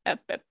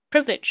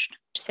 Privileged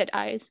to set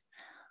eyes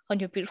on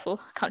your beautiful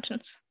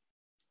countenance,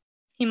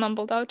 he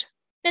mumbled out,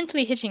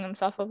 mentally hitting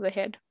himself over the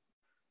head.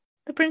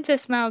 The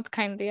princess smiled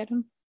kindly at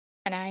him.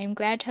 And I am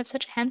glad to have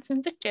such a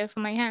handsome victor for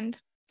my hand,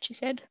 she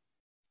said.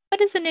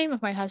 What is the name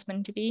of my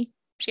husband to be?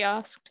 She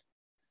asked.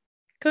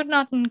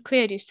 Kuanaten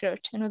cleared his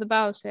throat, and with a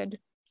bow said,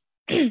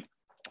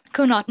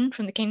 Kuanaten,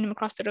 from the kingdom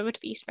across the river to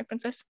the east, my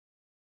princess.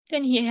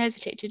 Then he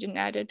hesitated and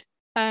added,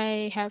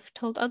 I have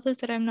told others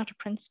that I am not a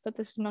prince, but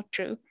this is not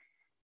true.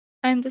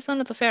 I am the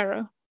son of the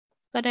pharaoh,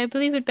 but I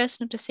believe it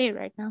best not to say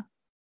right now.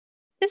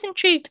 This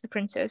intrigued the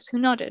princess, who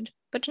nodded,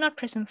 but did not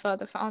press him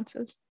further for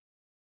answers.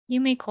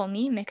 You may call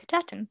me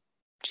Meketaten,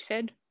 she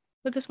said,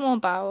 with a small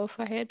bow of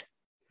her head.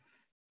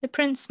 The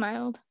prince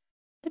smiled.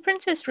 The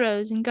princess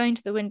rose and, going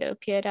to the window,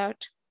 peered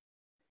out.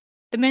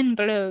 The men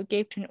below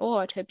gaped in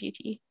awe at her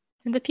beauty,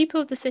 and the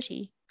people of the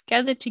city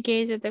gathered to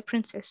gaze at their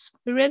princess,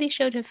 who rarely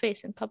showed her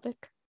face in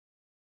public.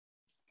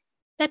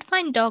 That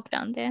fine dog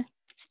down there,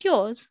 is it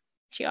yours?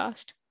 She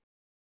asked.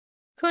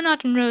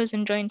 Kuanaten rose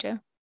and joined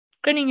her,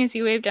 grinning as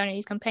he waved down at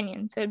his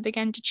companions, who had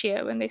begun to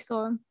cheer when they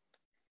saw him.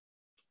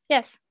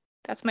 Yes,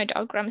 that's my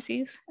dog,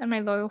 Rameses, and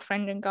my loyal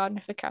friend and guard,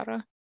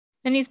 Neferkara,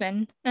 and his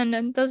men,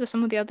 and those are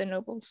some of the other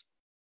nobles.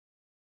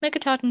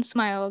 Meketaten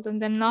smiled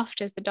and then laughed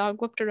as the dog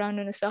whipped around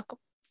in a circle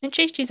and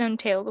chased his own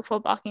tail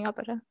before barking up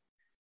at her.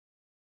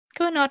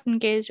 Kuanaten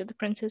gazed at the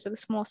princess with a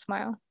small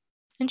smile,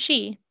 and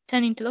she,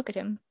 turning to look at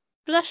him,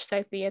 blushed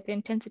slightly at the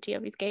intensity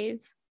of his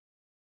gaze.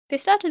 They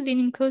started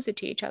leaning closer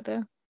to each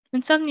other,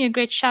 when suddenly a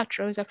great shout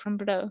rose up from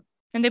below,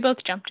 and they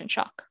both jumped in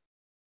shock.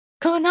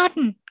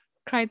 Kuanaten!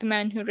 Cried the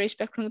man who had raced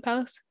back from the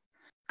palace.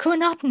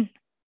 Kuanaten!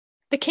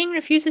 The king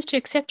refuses to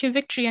accept your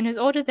victory and has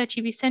ordered that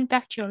you be sent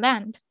back to your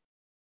land.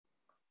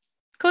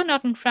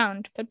 Kuanaten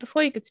frowned, but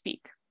before he could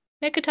speak,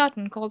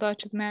 Meketaten called out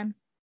to the man.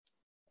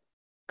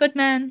 Good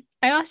man,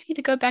 I ask you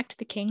to go back to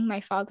the king, my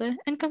father,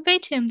 and convey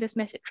to him this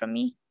message from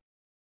me.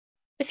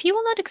 If he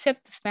will not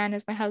accept this man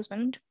as my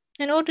husband,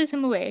 and orders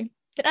him away,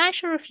 then I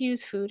shall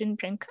refuse food and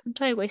drink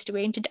until I waste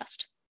away into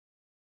dust.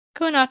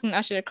 Kuanaten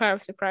uttered a cry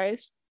of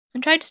surprise,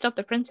 and tried to stop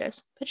the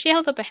princess, but she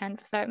held up a hand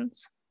for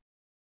silence.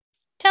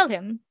 Tell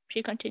him,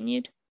 she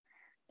continued,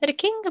 that a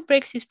king who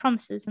breaks his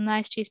promises and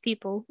lies to his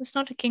people is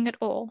not a king at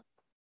all.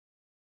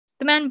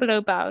 The man below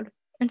bowed,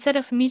 and set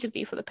off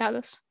immediately for the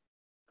palace.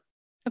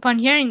 Upon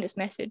hearing this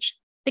message,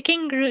 the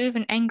king grew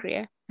even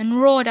angrier, and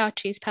roared out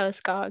to his palace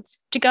guards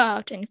to go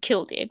out and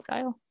kill the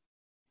exile.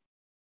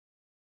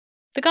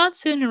 The guards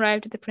soon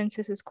arrived at the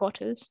princess's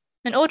quarters,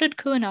 and ordered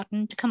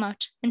Kuanaten to come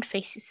out and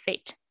face his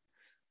fate.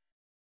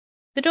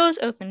 The doors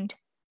opened,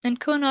 and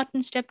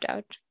Kuanaten stepped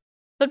out,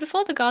 but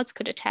before the guards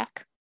could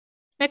attack,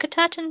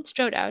 Meketaten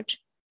strode out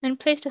and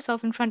placed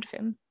herself in front of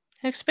him,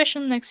 her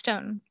expression like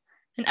stone,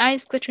 and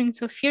eyes glittering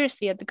so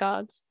furiously at the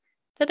guards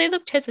that they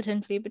looked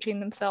hesitantly between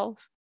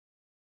themselves.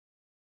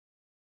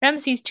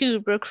 Rameses too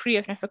broke free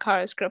of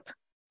Neferkara's grip,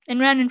 and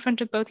ran in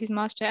front of both his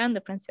master and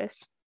the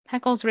princess,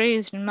 hackles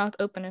raised and mouth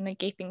open in a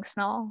gaping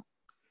snarl.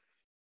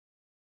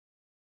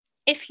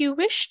 If you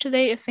wish to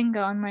lay a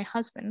finger on my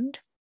husband,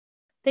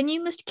 then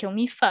you must kill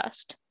me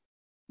first,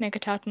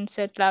 Meketaten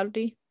said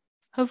loudly,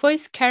 her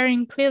voice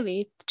carrying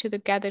clearly to the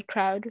gathered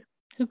crowd,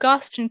 who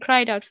gasped and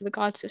cried out for the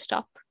guards to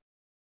stop.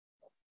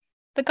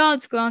 The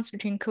guards glanced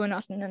between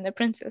Kuanaten and the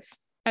princess,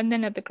 and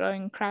then at the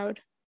growing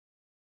crowd.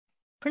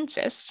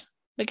 Princess,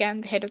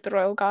 began the head of the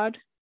royal guard,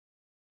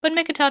 but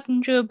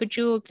Meketaten drew a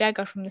bejeweled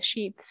dagger from the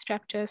sheath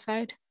strapped to her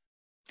side.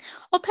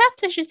 Or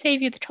perhaps I should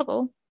save you the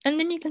trouble, and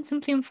then you can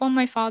simply inform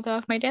my father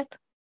of my death.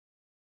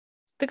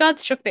 The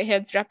guards shook their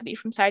heads rapidly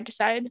from side to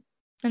side,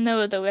 and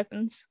lowered their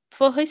weapons,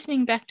 before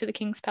hastening back to the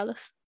king's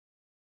palace.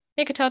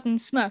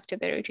 Meketaten smirked at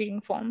their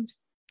retreating forms,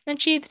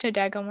 and sheathed her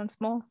dagger once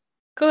more.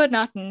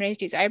 Kuanaten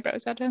raised his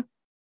eyebrows at her.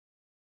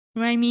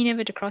 Remind me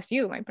never to cross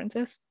you, my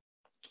princess,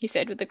 he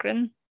said with a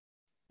grin.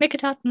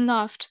 Meketaten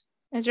laughed,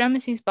 as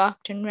Rameses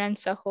barked and ran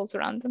circles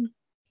around them.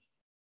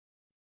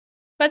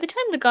 By the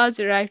time the guards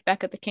arrived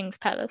back at the king's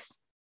palace,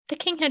 the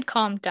king had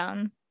calmed down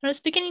and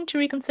was beginning to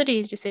reconsider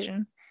his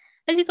decision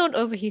as he thought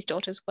over his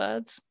daughter's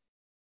words.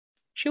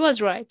 She was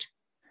right.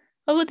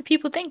 What would the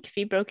people think if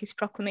he broke his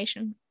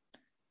proclamation?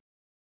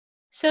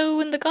 So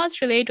when the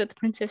guards relayed what the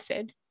princess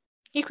said,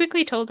 he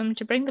quickly told them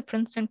to bring the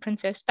prince and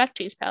princess back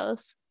to his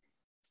palace,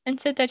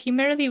 and said that he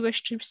merely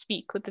wished to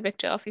speak with the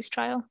victor of his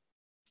trial.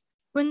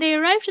 When they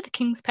arrived at the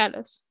king's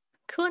palace,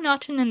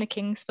 Kuanaten and the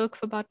king spoke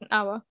for about an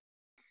hour,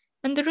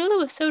 and the ruler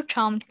was so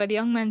charmed by the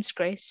young man's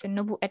grace and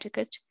noble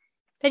etiquette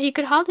that he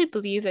could hardly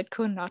believe that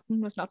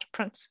Kuanaten was not a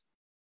prince.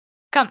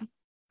 "Come,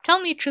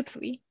 tell me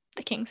truthfully,"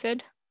 the king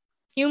said.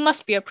 "You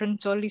must be a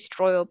prince, or at least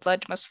royal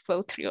blood must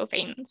flow through your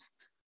veins."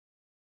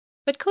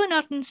 But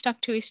Kuanaten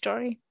stuck to his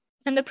story,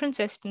 and the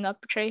princess did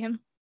not betray him.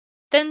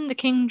 Then the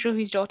king drew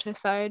his daughter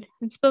aside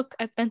and spoke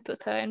at length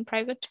with her in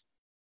private.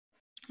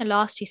 At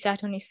last he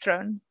sat on his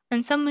throne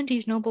and summoned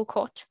his noble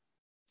court.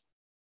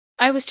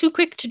 "I was too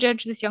quick to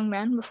judge this young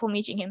man before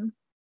meeting him.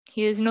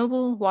 He is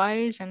noble,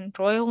 wise, and,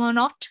 royal or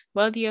not,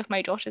 worthy of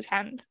my daughter's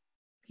hand,"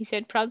 he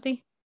said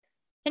proudly.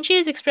 "And she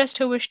has expressed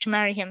her wish to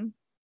marry him.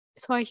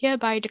 So I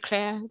hereby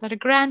declare that a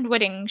grand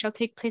wedding shall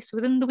take place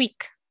within the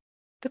week."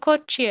 The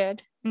court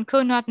cheered, and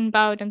Kuanaten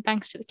bowed in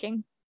thanks to the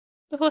king,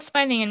 before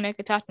smiling at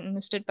Meketaten,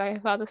 who stood by her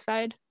father's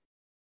side.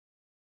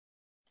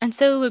 And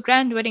so a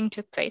grand wedding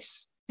took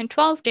place, and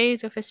 12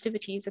 days of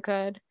festivities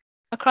occurred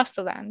across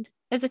the land,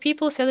 as the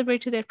people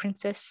celebrated their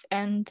princess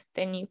and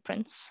their new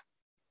prince.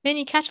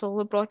 Many cattle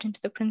were brought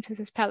into the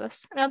princess's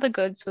palace, and other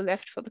goods were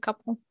left for the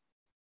couple.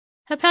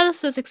 Her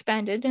palace was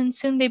expanded, and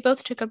soon they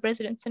both took up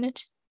residence in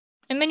it,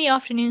 and many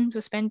afternoons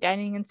were spent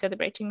dining and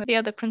celebrating with the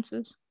other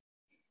princes.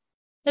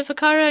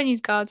 Neferkara and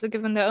his guards were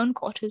given their own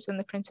quarters in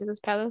the princess's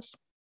palace,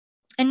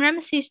 and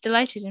Ramesses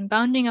delighted in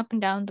bounding up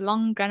and down the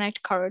long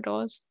granite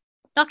corridors,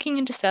 knocking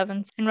into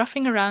servants and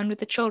roughing around with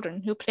the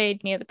children who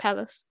played near the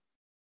palace.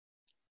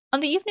 On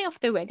the evening of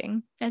their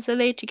wedding, as they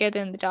lay together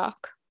in the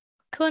dark,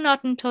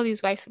 Kuanaten told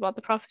his wife about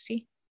the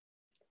prophecy.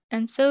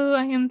 "And so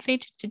I am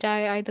fated to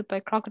die either by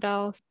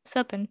crocodile,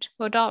 serpent,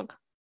 or dog,"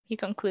 he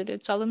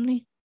concluded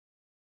solemnly.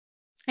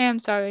 "I am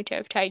sorry to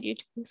have tied you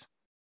to this,"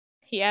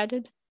 he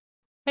added.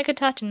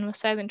 Meketaten was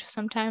silent for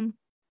some time,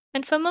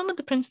 and for a moment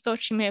the prince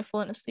thought she may have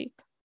fallen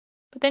asleep.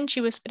 But then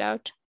she whispered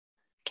out,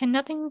 "Can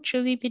nothing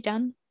truly be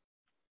done?"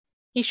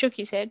 He shook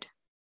his head,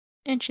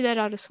 and she let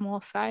out a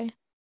small sigh.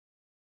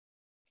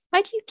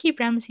 "Why do you keep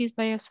Ramesses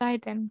by your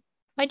side, then?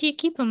 Why do you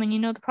keep him when you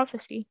know the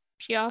prophecy?"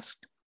 she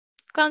asked,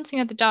 glancing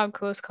at the dog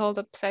who was curled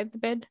up beside the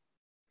bed.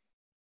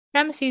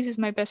 "Ramesses is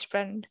my best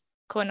friend,"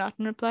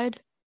 Kuanaten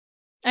replied.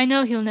 "I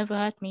know he'll never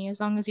hurt me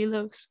as long as he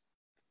lives.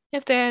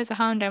 If there is a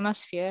hound I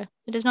must fear,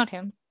 it is not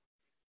him."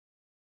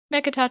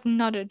 Meketaten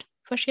nodded,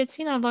 for she had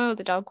seen how loyal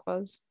the dog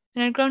was,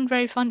 and had grown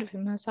very fond of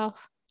him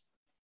herself.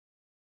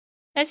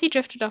 As he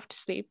drifted off to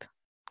sleep,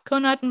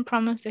 Kuanaten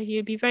promised that he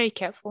would be very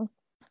careful,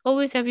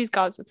 always have his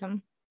guards with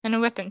him, and a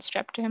weapon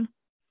strapped to him.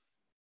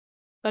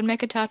 But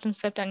Meketaten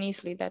slept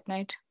uneasily that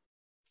night,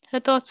 her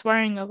thoughts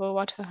worrying over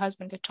what her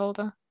husband had told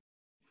her.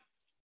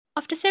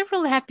 After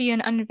several happy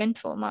and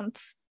uneventful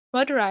months,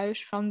 word arrived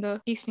from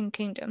the Eastern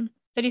Kingdom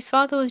that his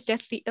father was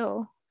deathly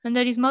ill, and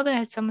that his mother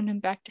had summoned him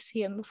back to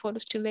see him before it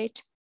was too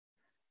late.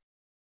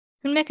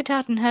 When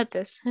Meketaten heard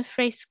this, her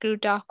face grew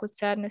dark with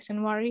sadness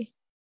and worry.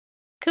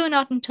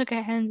 Kuanaten took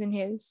her hands in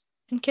his,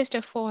 and kissed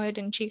her forehead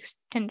and cheeks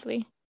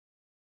tenderly.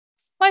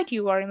 "Why do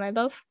you worry, my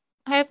love?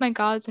 I have my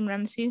guards and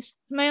Ramesses,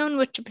 and my own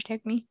wit to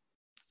protect me.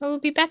 I will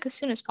be back as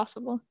soon as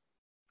possible."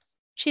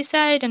 She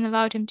sighed and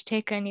allowed him to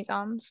take her in his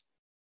arms.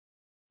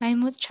 "I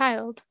am with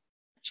child,"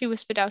 she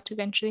whispered out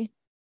eventually,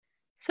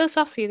 so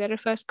softly that at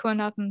first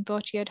Kuanaten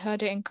thought he had heard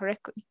her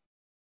incorrectly.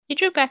 He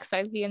drew back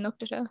slightly and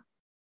looked at her.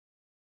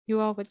 "You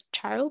are with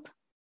child?"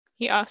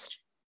 he asked.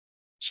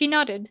 She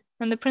nodded,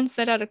 and the prince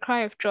let out a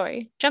cry of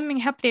joy, jumping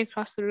happily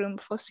across the room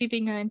before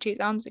sweeping her into his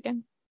arms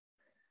again.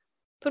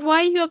 "But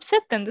why are you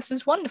upset then? This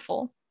is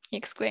wonderful!" he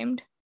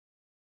exclaimed.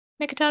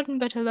 Meketaten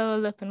bit her lower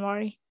lip in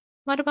worry.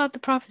 "What about the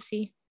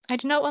prophecy? I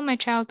do not want my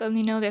child to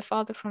only know their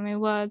father from my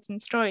words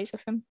and stories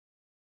of him.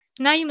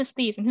 And now you must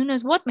leave, and who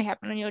knows what may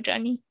happen on your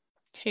journey?"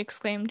 she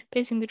exclaimed,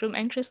 pacing the room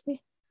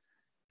anxiously.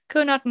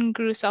 Kuanaten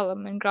grew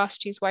solemn and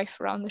grasped his wife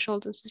around the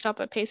shoulders to stop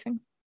her pacing.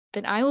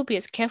 "Then I will be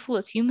as careful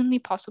as humanly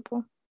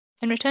possible,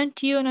 and return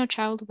to you and our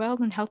child well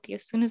and healthy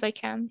as soon as I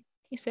can,"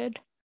 he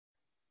said.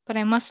 "But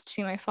I must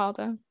see my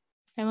father.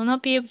 I will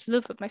not be able to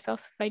live with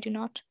myself if I do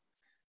not."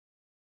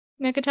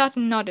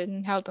 Meketaten nodded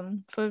and held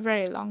him for a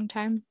very long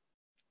time.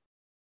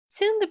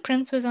 Soon the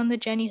prince was on the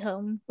journey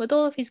home with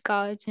all of his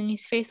guards and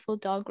his faithful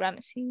dog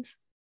Ramesses.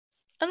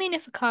 Only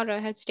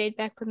Neferkara had stayed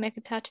back with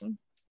Meketaten,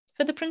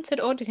 for the prince had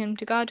ordered him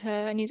to guard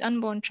her and his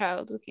unborn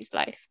child with his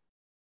life.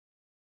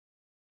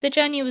 The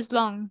journey was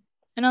long,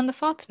 and on the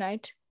fourth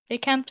night they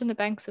camped on the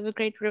banks of a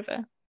great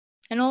river,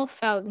 and all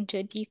fell into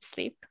a deep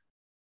sleep.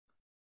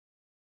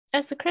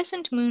 As the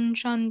crescent moon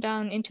shone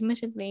down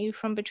intermittently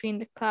from between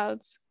the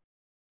clouds,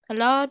 a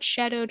large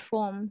shadowed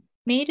form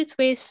made its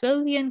way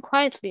slowly and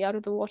quietly out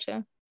of the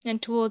water and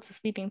towards the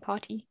sleeping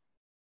party.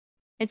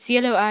 Its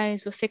yellow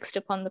eyes were fixed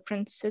upon the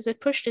prince as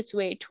it pushed its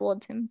way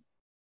towards him.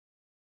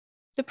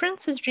 The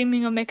prince was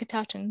dreaming of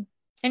Meketaten,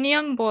 and a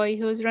young boy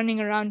who was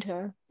running around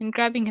her and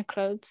grabbing her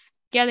clothes,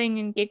 yelling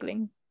and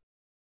giggling.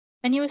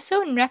 And he was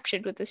so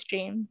enraptured with this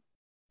dream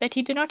that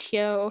he did not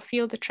hear or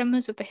feel the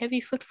tremors of the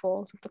heavy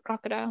footfalls of the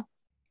crocodile.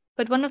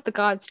 But one of the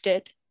guards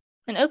did,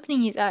 and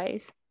opening his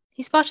eyes,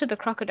 he spotted the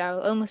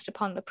crocodile almost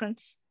upon the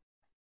prince.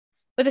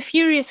 With a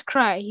furious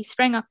cry, he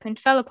sprang up and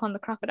fell upon the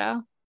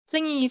crocodile,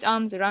 flinging his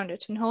arms around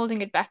it and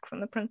holding it back from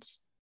the prince.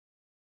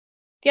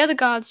 The other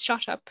guards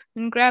shot up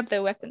and grabbed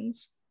their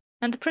weapons,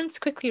 and the prince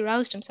quickly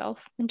roused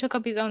himself and took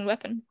up his own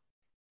weapon.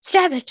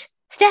 "Stab it!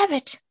 Stab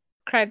it!"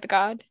 cried the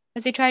guard,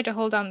 as he tried to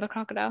hold on the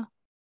crocodile.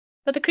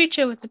 But the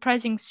creature, with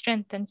surprising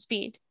strength and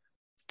speed,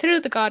 threw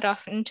the guard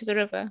off into the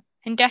river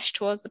and dashed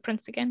towards the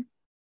prince again.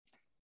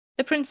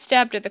 The prince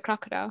stabbed at the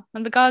crocodile,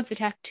 and the guards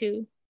attacked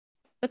too,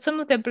 but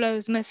some of their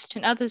blows missed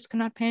and others could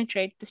not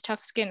penetrate the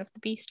tough skin of the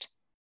beast.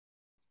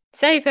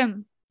 "Save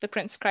him!" the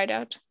prince cried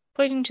out,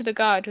 pointing to the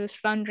guard who was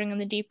floundering in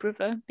the deep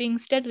river, being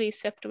steadily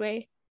swept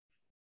away.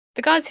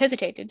 The guards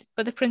hesitated,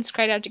 but the prince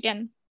cried out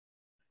again,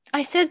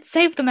 "I said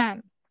save the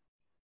man!"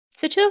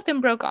 So two of them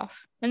broke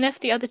off and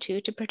left the other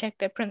two to protect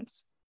their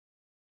prince.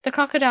 The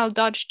crocodile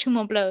dodged 2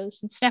 more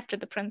blows and snapped at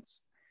the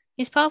prince,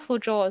 his powerful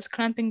jaws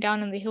clamping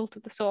down on the hilt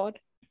of the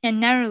sword and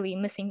narrowly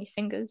missing his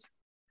fingers.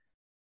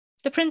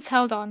 The prince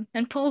held on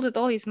and pulled with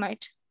all his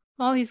might,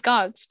 while his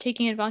guards,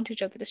 taking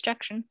advantage of the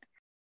distraction,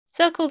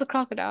 circled the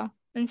crocodile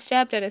and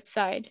stabbed at its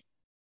side,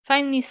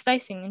 finally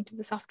slicing into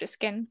the softer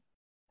skin.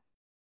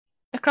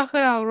 The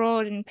crocodile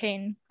roared in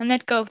pain and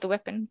let go of the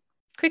weapon,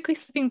 quickly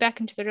slipping back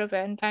into the river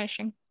and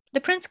vanishing.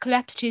 The prince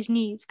collapsed to his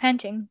knees,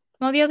 panting,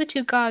 while the other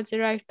 2 guards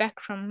arrived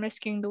back from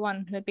rescuing the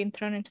one who had been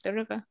thrown into the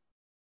river.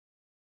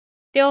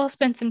 They all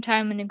spent some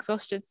time in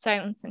exhausted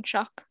silence and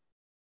shock,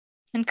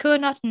 and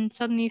Kuanaten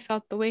suddenly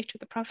felt the weight of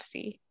the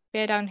prophecy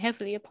bear down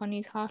heavily upon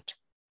his heart.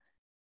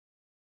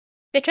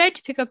 They tried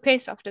to pick up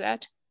pace after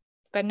that,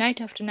 but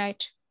night after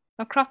night,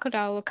 a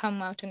crocodile would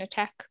come out and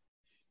attack.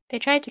 They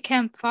tried to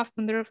camp far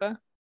from the river,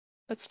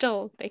 but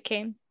still they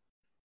came.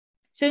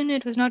 Soon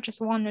it was not just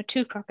 1 or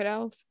 2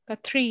 crocodiles,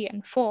 but 3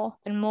 and 4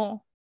 and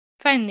more.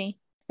 Finally,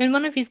 when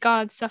one of his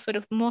guards suffered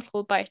a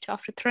mortal bite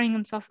after throwing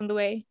himself in the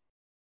way,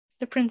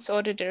 the prince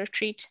ordered a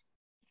retreat.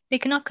 They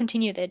could not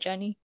continue their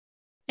journey,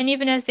 and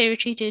even as they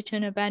retreated to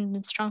an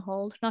abandoned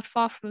stronghold not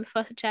far from the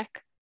first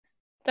attack,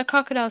 the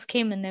crocodiles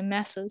came in their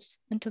masses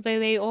until they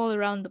lay all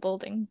around the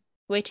building,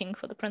 waiting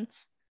for the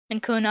prince.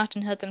 And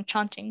Kuanaten heard them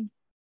chanting,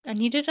 and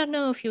he did not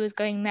know if he was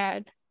going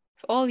mad,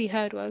 for all he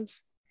heard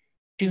was,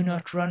 "Do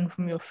not run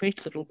from your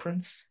fate, little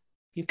prince.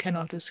 You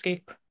cannot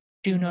escape.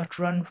 Do not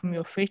run from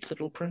your fate,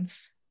 little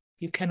prince.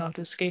 You cannot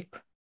escape."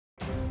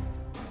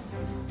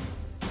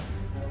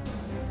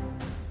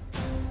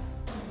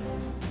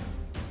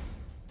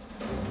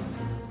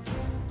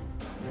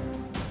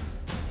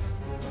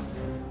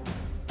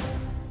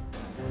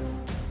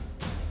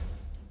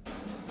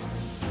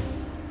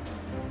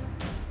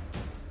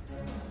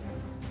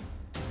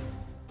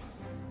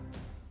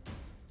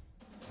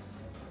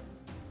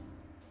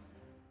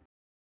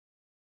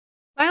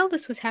 While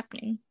this was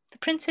happening, the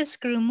princess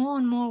grew more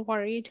and more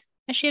worried,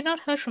 as she had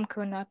not heard from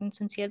Kuanaten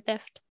since he had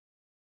left,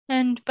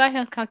 and, by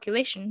her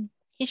calculation,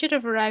 he should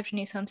have arrived in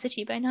his home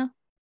city by now.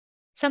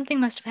 Something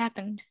must have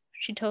happened,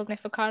 she told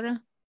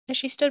Neferkara, as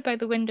she stood by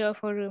the window of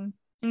her room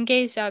and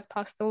gazed out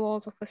past the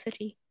walls of the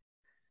city.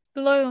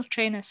 The loyal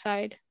trainer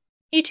sighed.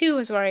 He too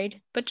was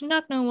worried, but did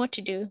not know what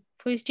to do,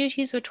 for his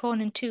duties were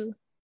torn in 2.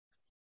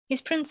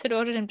 His prince had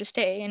ordered him to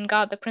stay and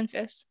guard the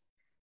princess,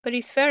 but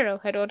his pharaoh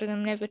had ordered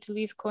him never to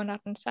leave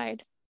Kuanaten's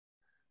side.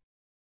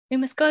 "We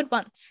must go at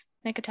once,"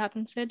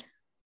 Meketaten said,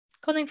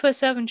 calling for a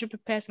servant to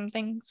prepare some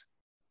things.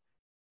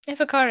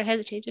 Neferkara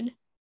hesitated.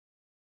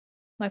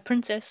 "My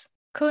princess,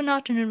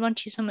 Kuanaten would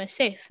want you somewhere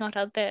safe, not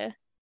out there."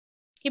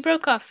 He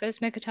broke off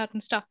as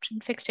Meketaten stopped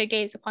and fixed her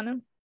gaze upon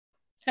him.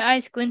 Her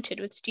eyes glinted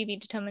with steely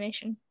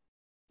determination,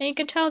 and you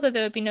could tell that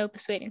there would be no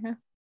persuading her.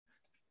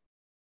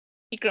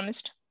 He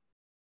grimaced.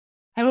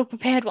 "I will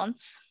prepare at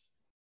once."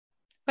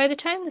 By the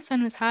time the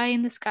sun was high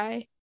in the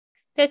sky,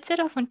 they had set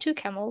off on 2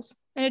 camels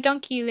and a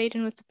donkey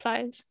laden with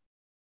supplies.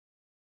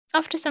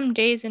 After some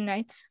days and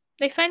nights,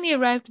 they finally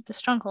arrived at the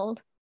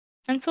stronghold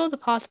and saw the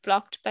path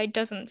blocked by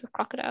dozens of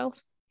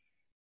crocodiles.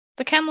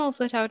 The camels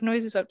let out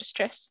noises of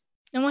distress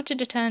and wanted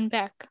to turn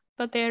back,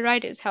 but their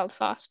riders held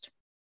fast.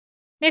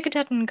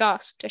 Meketaten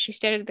gasped as she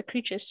stared at the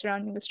creatures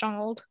surrounding the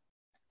stronghold.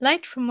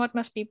 Light from what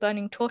must be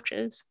burning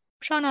torches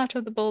shone out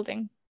of the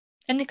building,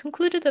 and they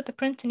concluded that the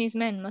prince and his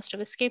men must have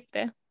escaped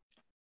there.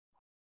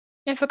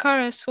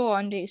 Neferkara swore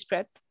under his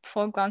breath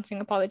before glancing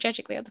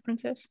apologetically at the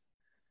princess,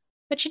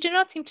 but she did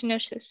not seem to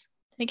notice,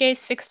 her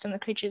gaze fixed on the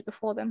creatures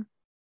before them.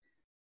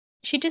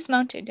 She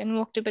dismounted and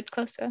walked a bit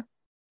closer,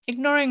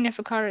 ignoring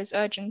Neferkara's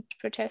urgent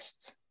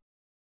protests.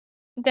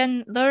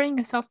 Then, lowering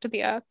herself to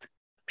the earth,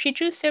 she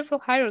drew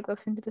several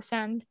hieroglyphs into the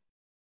sand,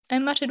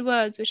 and muttered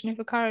words which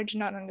Neferkara did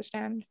not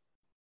understand.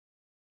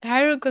 The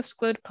hieroglyphs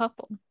glowed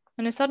purple,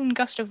 and a sudden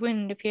gust of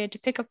wind appeared to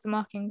pick up the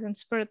markings and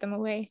spirit them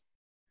away.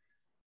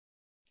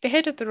 The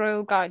head of the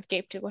royal guard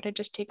gaped at what had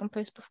just taken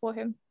place before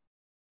him.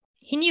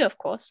 He knew, of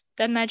course,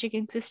 that magic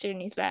existed in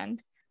his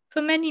land,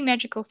 for many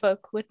magical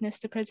folk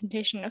witnessed the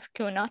presentation of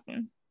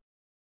Khôrnottin,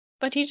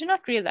 but he did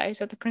not realize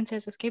that the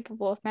princess was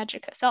capable of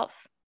magic herself.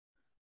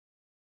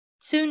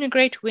 Soon a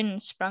great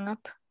wind sprung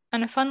up,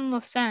 and a funnel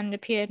of sand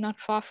appeared not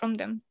far from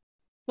them,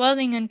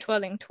 whirling and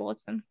twirling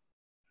towards them.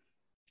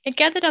 It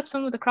gathered up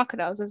some of the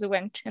crocodiles as it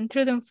went, and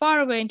threw them far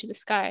away into the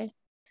sky,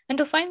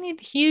 until finally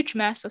the huge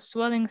mass of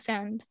swirling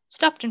sand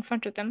stopped in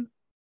front of them,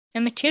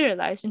 and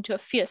materialized into a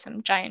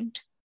fearsome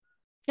giant.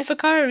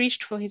 Neferkara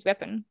reached for his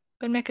weapon,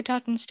 but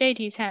Meketaten stayed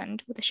his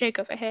hand with a shake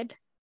of her head.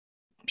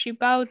 She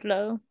bowed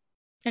low,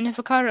 and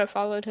Neferkara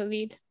followed her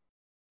lead.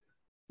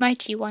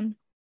 Mighty One,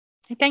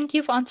 I thank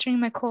you for answering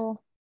my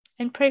call,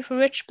 and pray for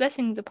rich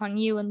blessings upon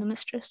you and the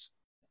mistress,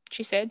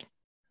 she said,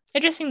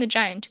 addressing the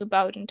giant, who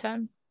bowed in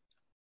turn.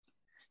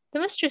 The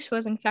mistress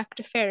was in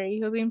fact a fairy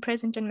who had been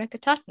present in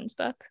Meketaten's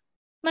birth,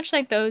 much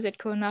like those at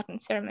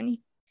Khôrnottin's ceremony.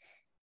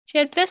 She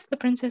had blessed the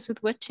princess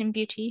with wit and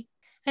beauty,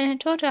 and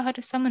had taught her how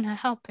to summon her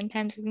help in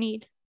times of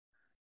need.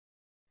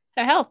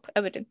 Her help,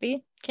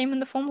 evidently, came in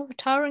the form of a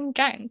towering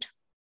giant.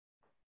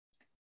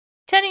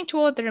 Turning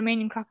toward the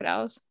remaining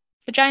crocodiles,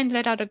 the giant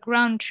let out a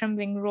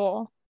ground-trembling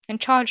roar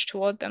and charged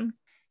toward them,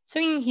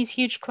 swinging his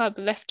huge club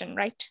left and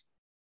right.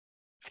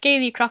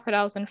 Scaly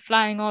crocodiles went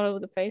flying all over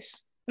the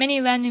place, many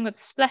landing with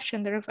a splash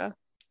in the river,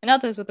 and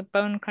others with a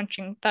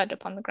bone-crunching thud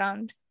upon the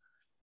ground.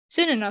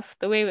 Soon enough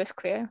the way was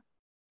clear,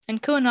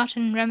 and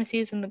Khôrnottin,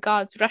 Ramesses, and the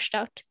guards rushed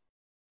out.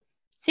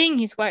 Seeing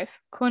his wife,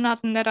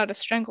 Khôrnottin let out a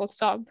strangled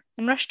sob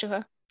and rushed to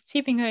her,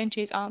 sweeping her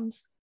into his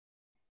arms.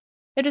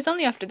 It was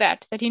only after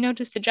that he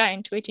noticed the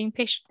giant waiting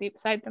patiently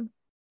beside them.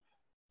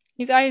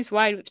 His eyes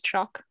wide with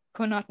shock,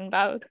 Khôrnottin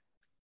bowed.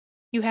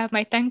 You have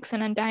my thanks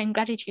and undying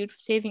gratitude for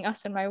saving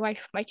us and my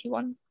wife, Mighty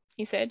One,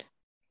 he said.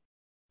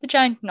 The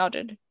giant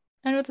nodded,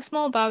 and with a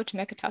small bow to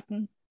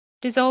Meketaten,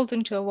 dissolved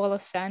into a wall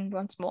of sand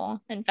once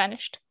more and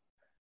vanished.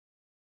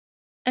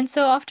 And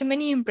so, after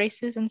many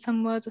embraces and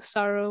some words of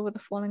sorrow with the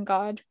fallen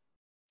god,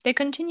 they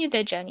continued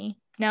their journey,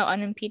 now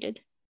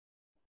unimpeded.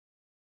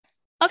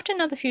 After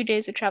another few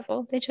days of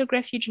travel, they took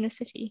refuge in a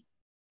city.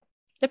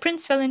 The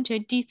prince fell into a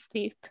deep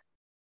sleep,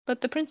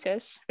 but the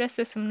princess,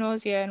 restless from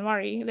nausea and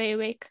worry, lay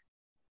awake.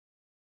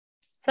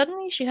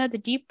 Suddenly she heard the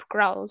deep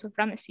growls of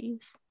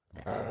Ramesses,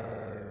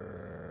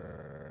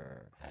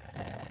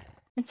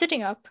 and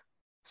sitting up,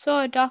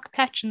 saw a dark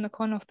patch in the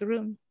corner of the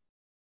room.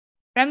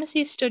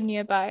 Ramesses stood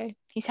nearby,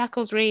 his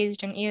hackles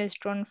raised and ears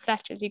drawn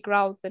flat as he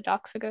growled at the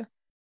dark figure.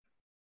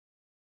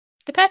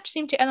 The patch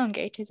seemed to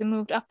elongate as it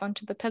moved up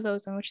onto the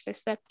pillows on which they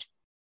slept.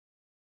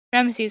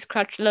 Ramesses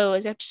crouched low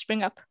as if to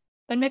spring up,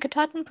 but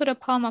Meketaten put a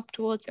palm up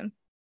towards him,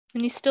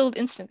 and he stilled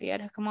instantly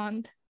at her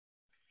command.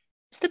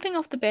 Slipping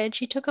off the bed,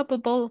 she took up a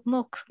bowl of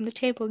milk from the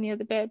table near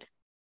the bed,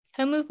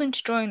 her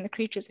movement drawing the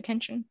creature's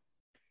attention.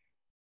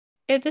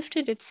 It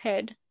lifted its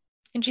head,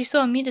 and she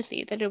saw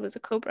immediately that it was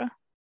a cobra.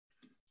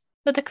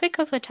 With a click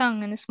of her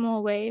tongue and a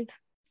small wave,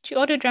 she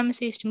ordered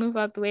Ramesses to move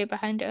out of the way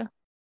behind her,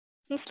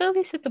 and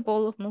slowly set the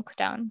bowl of milk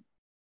down.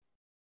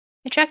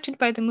 Attracted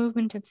by the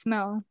movement and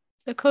smell,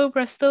 the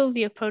cobra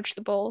slowly approached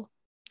the bowl,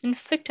 and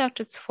flicked out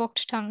its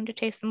forked tongue to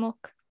taste the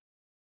milk.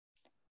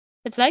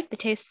 It liked the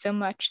taste so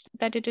much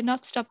that it did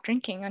not stop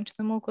drinking until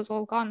the milk was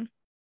all gone.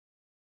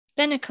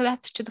 Then it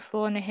collapsed to the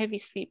floor in a heavy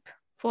sleep,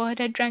 for it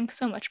had drank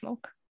so much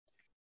milk.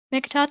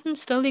 Meketaten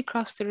slowly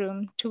crossed the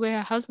room to where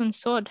her husband's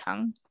sword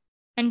hung,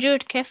 and drew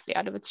it carefully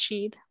out of its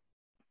sheath.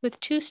 With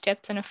 2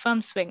 steps and a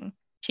firm swing,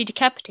 she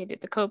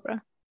decapitated the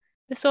cobra,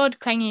 the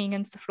sword clanging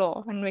against the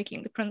floor and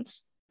waking the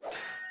prince.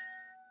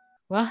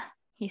 What?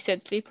 He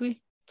said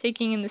sleepily,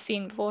 taking in the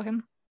scene before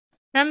him.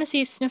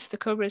 Ramesses sniffed the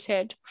cobra's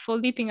head before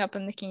leaping up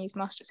and licking his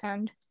master's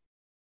hand.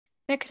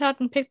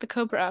 Meketaten picked the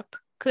cobra up,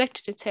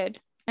 collected its head,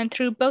 and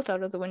threw both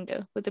out of the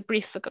window with a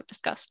brief look of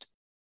disgust.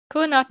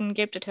 Khôrnottin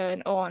gaped at her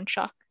in awe and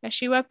shock as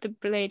she wiped the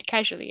blade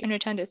casually and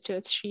returned it to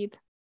its sheath.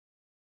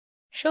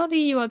 Surely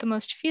you are the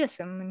most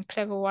fearsome and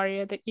clever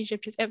warrior that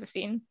Egypt has ever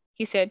seen,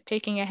 he said,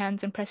 taking her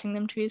hands and pressing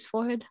them to his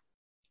forehead.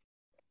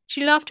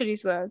 She laughed at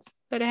his words,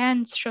 but her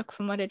hands shook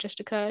from what had just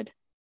occurred,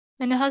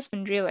 and her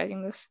husband,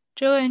 realizing this,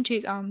 drew her into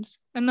his arms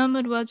and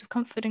murmured words of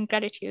comfort and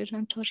gratitude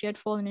until she had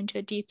fallen into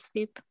a deep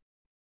sleep.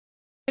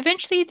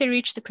 Eventually they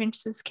reached the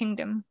prince's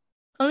kingdom,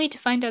 only to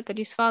find out that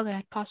his father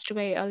had passed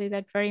away early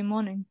that very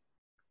morning.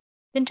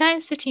 The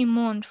entire city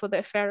mourned for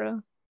their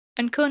pharaoh,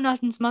 and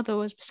Khôrnottin's mother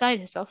was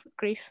beside herself with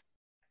grief.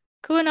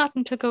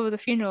 Khôrnottin took over the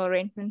funeral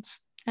arrangements,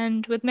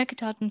 and, with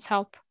Meketaten's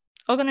help,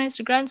 organized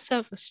a grand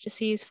service to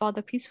see his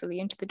father peacefully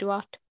into the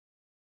Duat.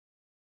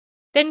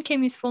 Then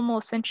came his formal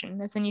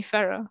ascension as the new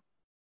pharaoh,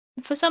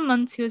 and for some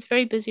months he was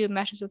very busy with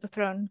matters of the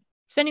throne,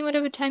 spending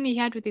whatever time he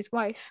had with his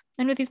wife,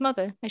 and with his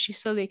mother as she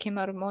slowly came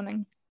out of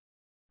mourning.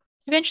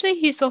 Eventually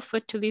he saw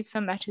fit to leave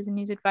some matters in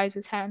his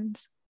advisor's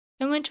hands,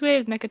 and went away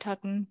with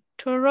Meketaten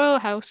to a royal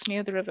house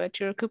near the river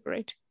to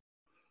recuperate.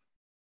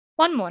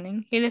 One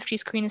morning he left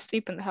his queen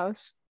asleep in the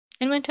house,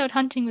 and went out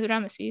hunting with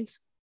Ramesses.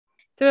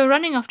 They were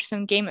running after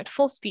some game at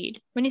full speed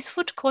when his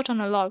foot caught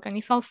on a log and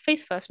he fell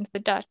face first into the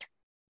dirt.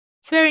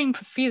 Swearing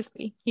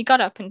profusely, he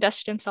got up and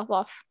dusted himself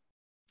off,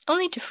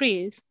 only to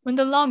freeze when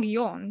the log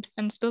yawned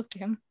and spoke to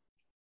him.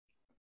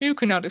 "You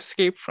cannot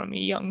escape from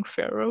me, young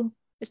pharaoh,"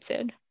 it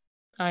said.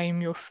 "I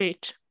am your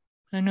fate,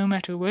 and no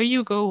matter where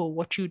you go or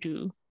what you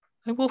do,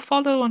 I will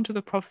follow until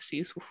the prophecy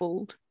is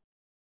fulfilled."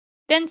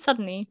 Then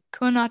suddenly,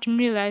 Khonartan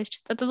realized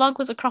that the log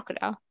was a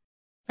crocodile,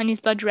 and his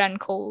blood ran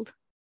cold.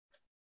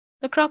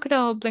 The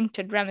crocodile blinked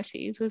at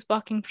Rameses, who was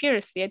barking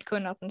furiously at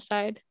Khonartan's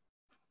side.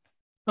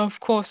 "Of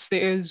course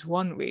there is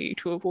one way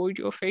to avoid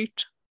your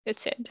fate," it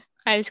said,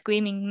 eyes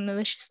gleaming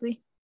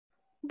maliciously.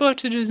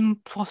 "but it is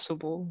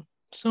impossible,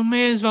 so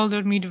may as well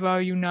let me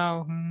devour you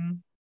now,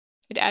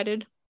 it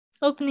added,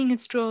 opening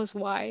its jaws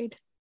wide.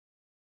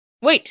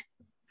 "Wait!"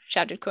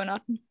 shouted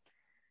Khonartan.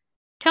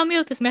 "Tell me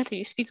of this method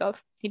you speak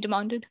of," he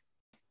demanded.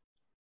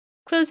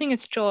 Closing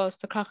its jaws,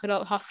 the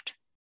crocodile huffed.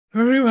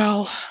 "Very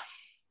well.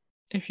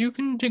 If you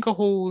can dig a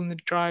hole in the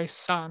dry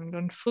sand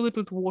and fill it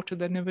with water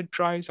that never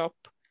dries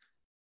up,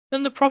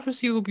 then the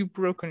prophecy will be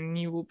broken and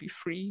you will be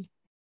free.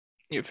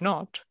 If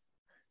not,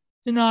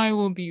 then I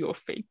will be your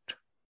fate."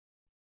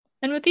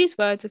 And with these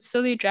words it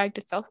slowly dragged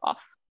itself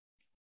off.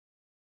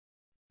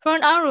 For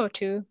an hour or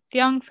two, the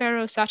young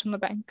pharaoh sat on the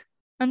bank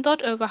and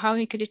thought over how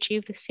he could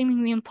achieve this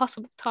seemingly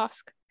impossible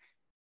task,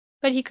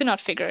 but he could not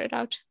figure it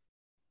out.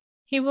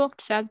 He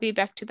walked sadly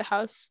back to the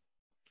house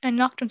and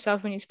locked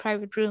himself in his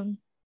private room,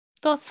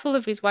 thoughts full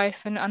of his wife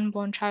and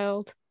unborn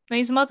child, and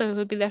his mother who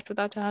would be left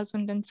without a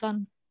husband and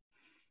son.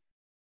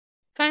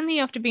 Finally,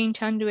 after being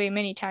turned away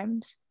many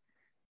times,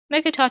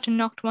 Megatatan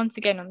knocked once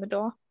again on the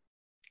door.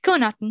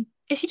 "Khonartan,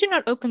 if you do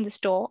not open this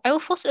door, I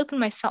will force it open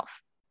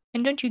myself,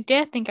 and don't you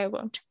dare think I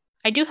won't.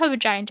 I do have a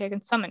giant I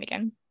can summon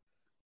again."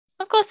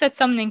 Of course, that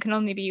summoning can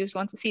only be used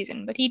once a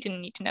season, but he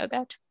didn't need to know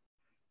that.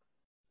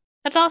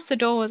 At last the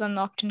door was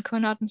unlocked and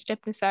Khonartan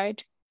stepped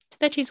aside to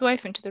let his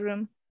wife into the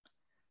room.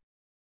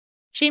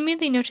 She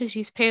immediately noticed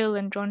his pale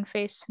and drawn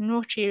face and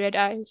watery red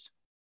eyes.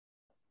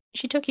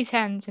 She took his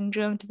hands and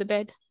drew him to the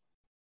bed.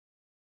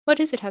 "What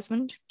is it,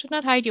 husband? Do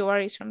not hide your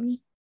worries from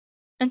me."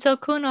 And so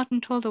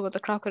Khonartan told her what the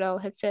crocodile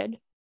had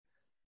said.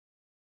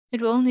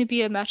 "It will only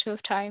be a matter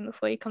of time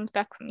before he comes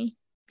back for me,"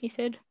 he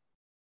said.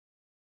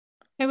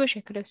 "I wish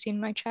I could have seen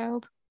my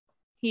child,"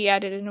 he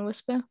added in a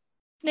whisper,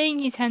 laying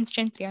his hands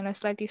gently on her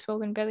slightly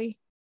swollen belly.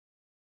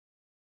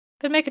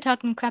 But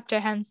Megatatan clapped her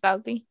hands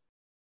loudly.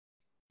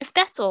 "If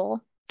that's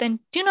all, then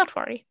do not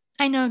worry.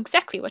 I know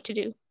exactly what to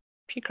do,"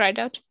 she cried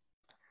out.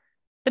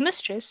 "The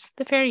mistress,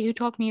 the fairy who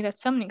taught me that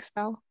summoning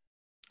spell,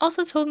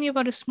 also told me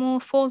about a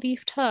small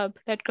four-leafed herb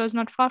that grows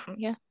not far from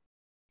here.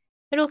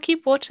 It will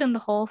keep water in the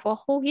hole for a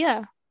whole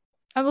year.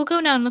 I will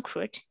go now and look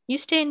for it. You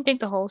stay and dig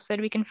the hole so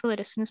that we can fill it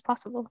as soon as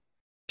possible,"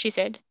 she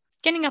said,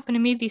 getting up and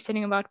immediately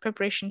setting about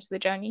preparations for the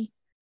journey.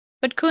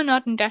 But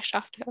Khonartan dashed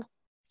after her.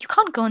 "You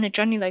can't go on a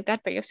journey like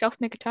that by yourself,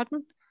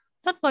 Megatatan.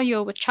 Not while you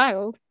are with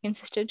child," he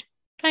insisted,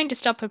 trying to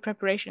stop her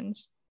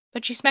preparations,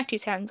 but she smacked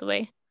his hands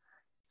away.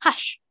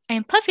 "Hush! I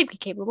am perfectly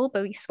capable,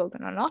 belly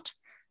swollen or not,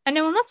 and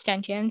I will not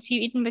stand here and see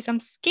you eaten by some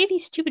scaly,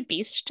 stupid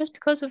beast just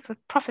because of a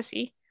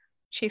prophecy,"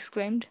 she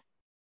exclaimed.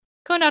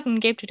 Khonartan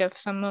gaped at her for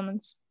some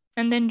moments,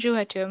 and then drew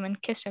her to him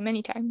and kissed her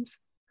many times.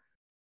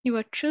 "You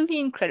are truly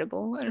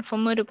incredible and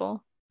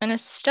formidable, and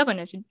as stubborn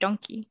as a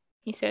donkey,"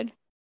 he said,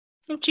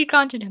 and she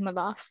granted him a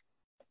laugh.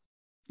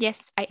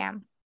 "Yes, I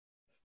am."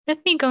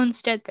 "Let me go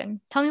instead,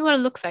 then. Tell me what it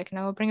looks like, and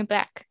I will bring it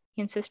back,"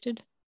 he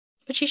insisted.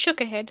 But she shook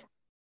her head.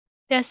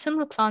 "There are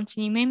similar plants,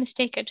 and you may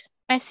mistake it.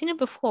 I have seen it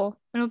before,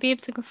 and will be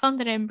able to confirm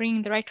that I am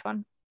bringing the right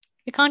one.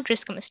 We can't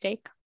risk a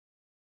mistake."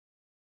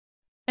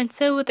 And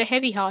so, with a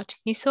heavy heart,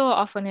 he saw her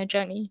off on her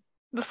journey,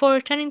 before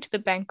returning to the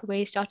bank where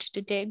he started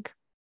to dig,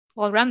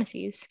 while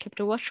Rameses kept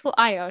a watchful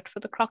eye out for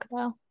the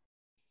crocodile.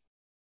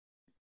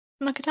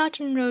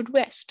 Megatatan rode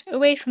west,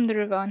 away from the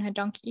river on her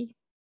donkey.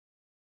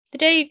 The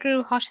day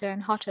grew hotter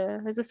and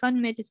hotter as the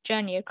sun made its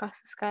journey across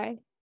the sky.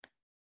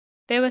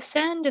 There was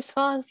sand as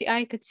far as the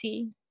eye could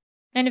see,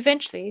 and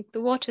eventually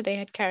the water they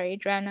had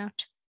carried ran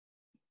out.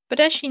 But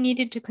as she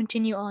needed to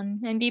continue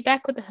on and be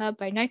back with the herb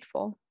by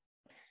nightfall,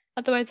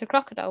 otherwise the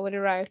crocodile would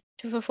arrive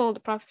to fulfill the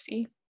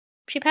prophecy,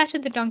 she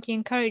patted the donkey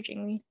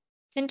encouragingly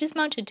and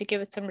dismounted to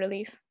give it some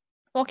relief,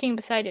 walking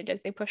beside it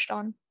as they pushed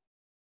on.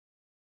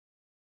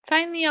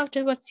 Finally,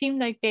 after what seemed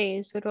like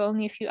days but were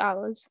only a few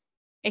hours,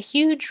 a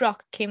huge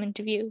rock came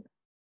into view.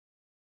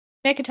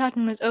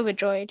 Megatatan was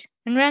overjoyed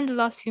and ran the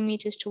last few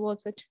meters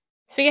towards it,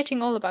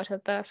 forgetting all about her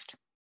thirst.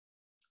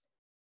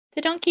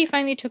 The donkey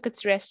finally took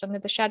its rest under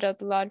the shadow of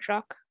the large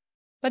rock,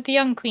 but the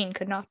young queen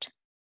could not.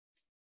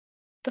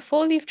 The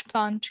four-leafed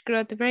plant grew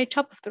at the very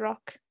top of the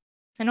rock,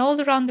 and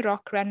all around the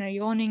rock ran a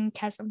yawning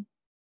chasm.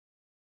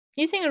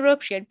 Using a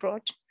rope she had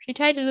brought, she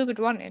tied a loop at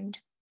one end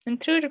and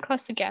threw it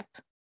across the gap,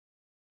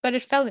 but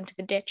it fell into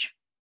the ditch.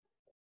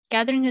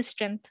 Gathering her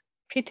strength,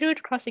 she threw it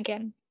across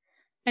again,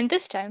 and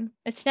this time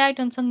it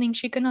snagged on something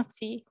she could not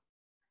see.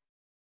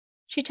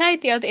 She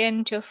tied the other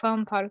end to a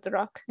firm part of the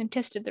rock and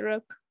tested the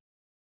rope.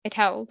 It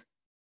held.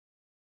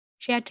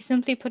 She had to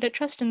simply put her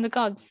trust in the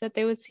gods that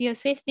they would see her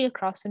safely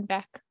across and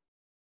back.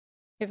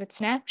 If it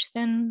snapped,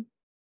 then,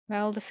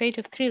 well, the fate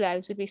of 3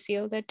 lives would be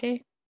sealed that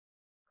day.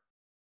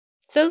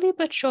 Slowly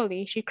but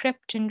surely, she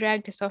crept and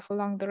dragged herself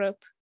along the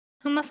rope.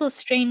 Her muscles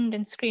strained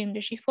and screamed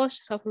as she forced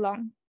herself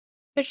along,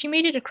 but she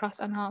made it across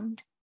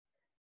unharmed.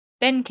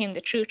 Then came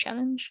the true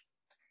challenge.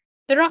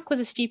 The rock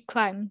was a steep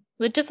climb,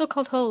 with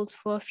difficult holds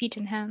for her feet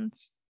and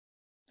hands.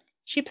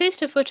 She placed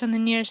her foot on the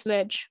nearest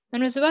ledge,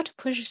 and was about to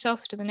push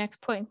herself to the next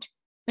point,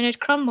 when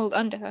it crumbled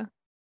under her,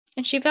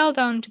 and she fell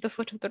down to the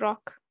foot of the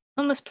rock,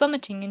 almost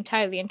plummeting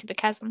entirely into the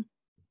chasm.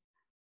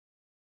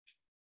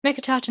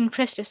 Meketaten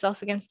pressed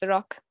herself against the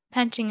rock,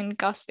 panting and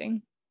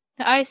gasping.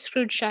 Her eyes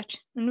screwed shut,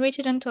 and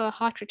waited until her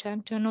heart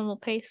returned to a normal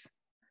pace.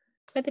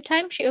 By the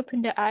time she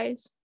opened her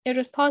eyes, it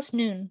was past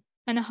noon,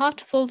 and her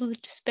heart filled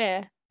with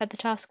despair at the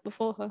task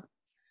before her.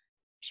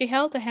 She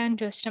held her hand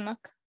to her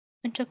stomach,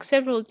 and took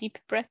several deep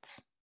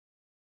breaths.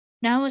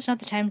 Now was not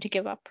the time to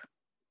give up.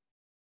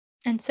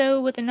 And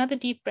so, with another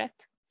deep breath,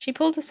 she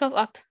pulled herself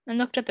up and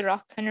looked at the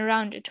rock and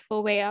around it for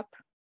a way up.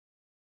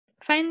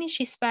 Finally,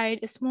 she spied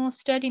a small,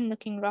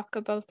 sturdy-looking rock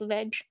above the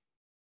ledge.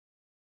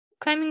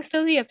 Climbing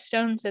slowly up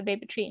stones that lay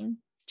between,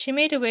 she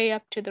made her way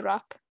up to the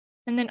rock,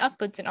 and then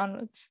upwards and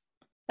onwards.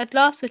 At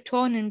last, with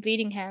torn and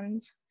bleeding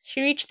hands, she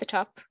reached the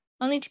top,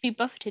 only to be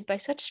buffeted by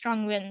such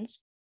strong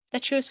winds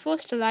that she was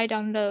forced to lie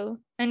down low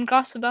and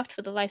grasp about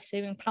for the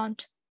life-saving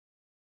plant.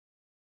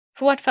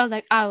 For what felt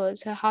like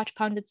hours, her heart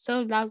pounded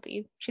so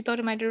loudly she thought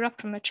it might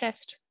erupt from her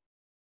chest.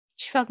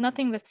 She felt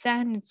nothing but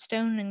sand and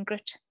stone and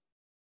grit.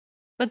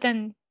 But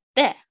then,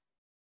 there!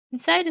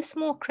 Inside a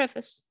small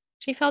crevice,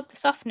 she felt the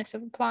softness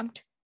of a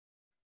plant.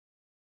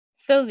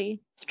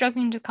 Slowly,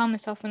 struggling to calm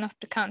herself enough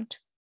to count,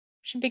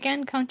 she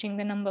began counting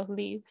the number of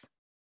leaves.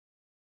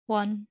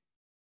 1,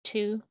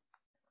 2,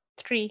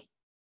 3.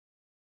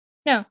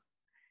 No,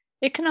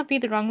 it could not be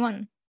the wrong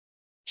one.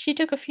 She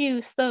took a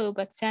few slow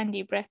but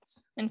sandy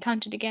breaths and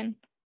counted again.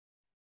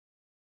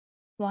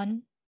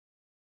 1,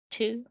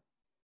 2,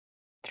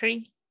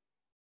 3,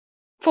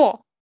 4.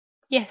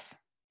 Yes,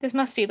 this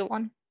must be the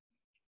one.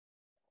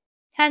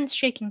 Hands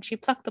shaking, she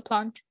plucked the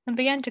plant and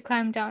began to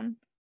climb down,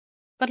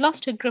 but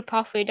lost her grip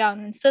halfway down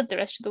and slid the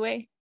rest of the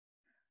way.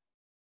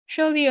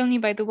 Surely only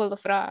by the will of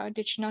Ra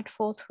did she not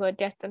fall to her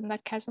death in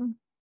that chasm.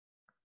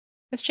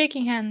 With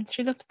shaking hands,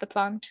 she looked at the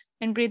plant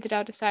and breathed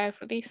out a sigh of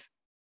relief.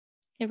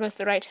 It was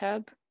the right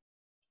herb.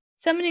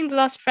 Summoning the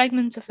last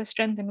fragments of her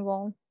strength and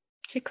will,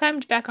 she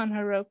climbed back on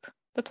her rope,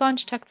 the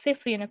plant tucked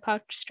safely in a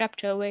pouch strapped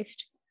to her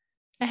waist.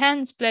 Her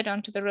hands bled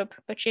onto the rope,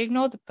 but she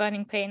ignored the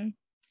burning pain,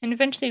 and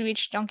eventually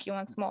reached Donkey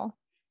once more,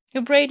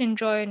 who brayed in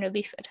joy and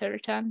relief at her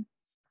return.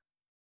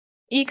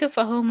 Eager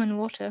for home and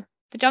water,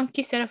 the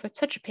donkey set off at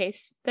such a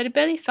pace that it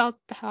barely felt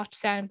the hot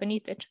sand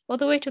beneath it or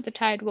the weight of the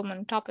tired woman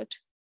atop it.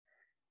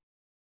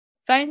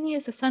 Finally,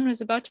 as the sun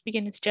was about to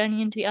begin its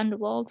journey into the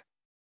underworld,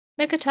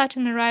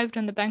 Meketaten arrived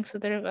on the banks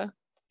of the river,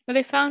 where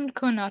they found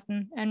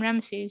Kuanaten and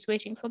Rameses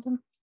waiting for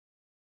them.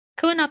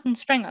 Kuanaten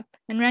sprang up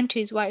and ran to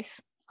his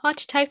wife,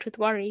 heart tight with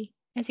worry,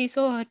 as he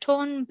saw her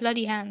torn,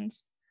 bloody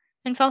hands,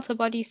 and felt her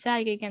body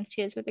sag against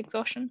his with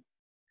exhaustion.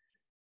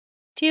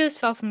 Tears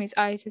fell from his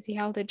eyes as he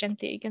held her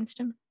gently against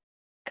him.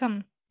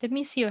 Come, let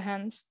me see your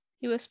hands,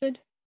 he whispered,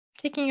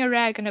 taking a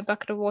rag and a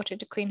bucket of water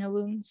to clean her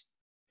wounds.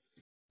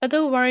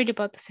 Although worried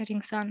about the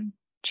setting sun,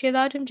 she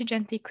allowed him to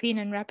gently clean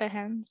and wrap her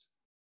hands.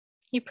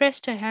 He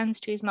pressed her hands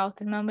to his mouth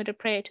and murmured a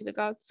prayer to the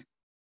gods.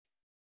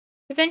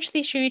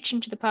 Eventually she reached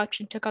into the pouch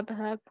and took out the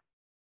herb.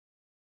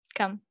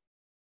 Come,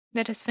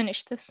 let us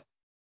finish this.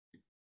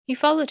 He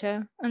followed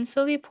her and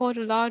slowly poured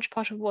a large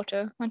pot of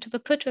water until the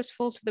pit was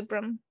full to the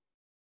brim.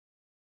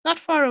 Not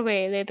far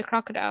away lay the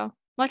crocodile,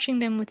 watching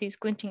them with his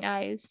glinting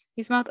eyes,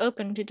 his mouth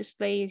open to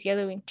display his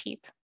yellowing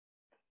teeth.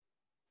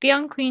 The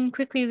young queen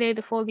quickly laid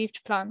the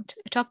 4-leaved plant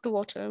atop the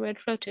water where it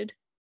floated.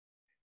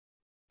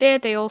 There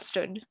they all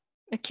stood,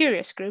 a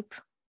curious group,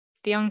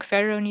 the young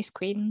pharaoh and his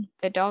queen,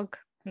 their dog,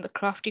 and the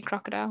crafty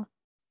crocodile.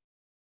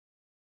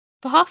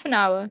 For half an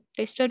hour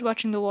they stood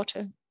watching the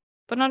water,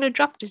 but not a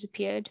drop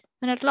disappeared,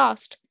 and at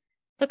last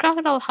the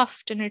crocodile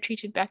huffed and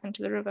retreated back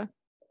into the river.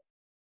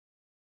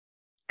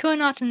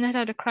 Kuanaten let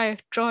out a cry of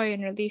joy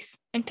and relief,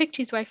 and picked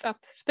his wife up,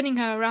 spinning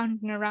her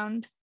around and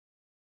around.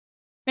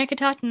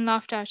 Meketaten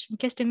laughed out and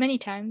kissed him many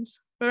times,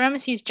 while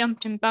Rameses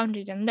jumped and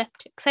bounded and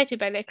leapt, excited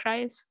by their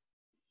cries.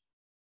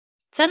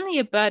 Suddenly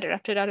a bird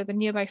erupted out of the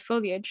nearby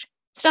foliage,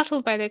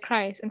 startled by their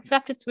cries, and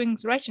flapped its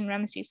wings right in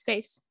Rameses'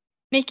 face,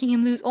 making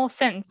him lose all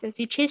sense as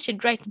he chased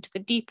it right into the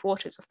deep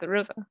waters of the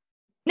river.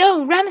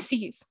 No,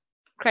 Rameses!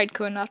 Cried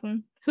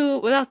Kuanaten, who,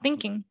 without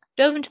thinking,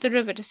 dove into the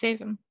river to save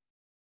him.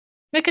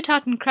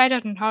 Meketaten cried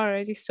out in horror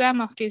as he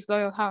swam after his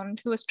loyal hound,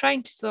 who was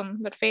trying to swim,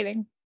 but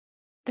failing.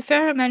 The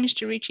pharaoh managed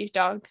to reach his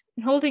dog,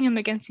 and holding him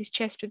against his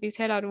chest with his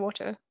head out of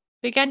water,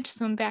 began to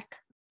swim back,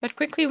 but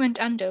quickly went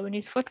under when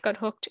his foot got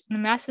hooked in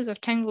the masses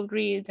of tangled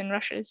reeds and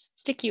rushes,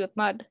 sticky with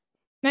mud.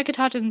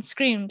 Meketaten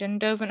screamed and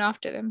dove in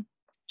after them.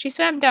 She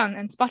swam down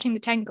and, spotting the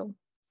tangle,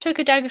 took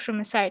a dagger from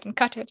her side and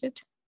cut at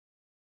it.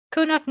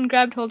 Connaughton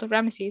grabbed hold of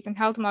Rameses and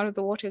held him out of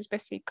the water as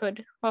best he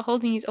could, while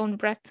holding his own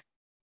breath.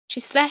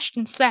 She slashed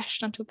and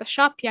slashed until with a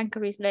sharp yank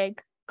of his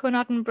leg,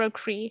 Connaughton broke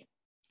free,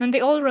 and they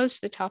all rose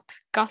to the top,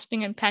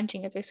 gasping and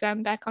panting as they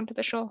swam back onto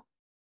the shore.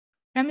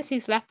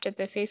 Rameses laughed at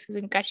their faces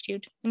in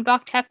gratitude and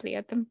barked happily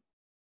at them.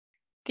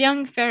 The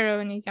young pharaoh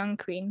and his young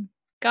queen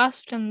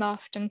gasped and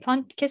laughed and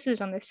planted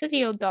kisses on the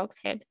silly old dog's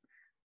head,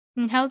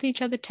 and held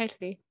each other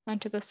tightly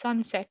until the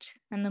sun set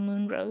and the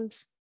moon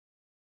rose.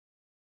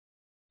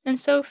 And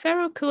so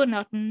Pharaoh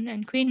Connaughton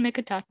and Queen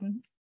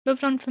Mikataten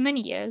lived on for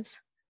many years,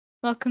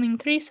 welcoming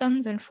 3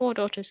 sons and 4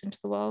 daughters into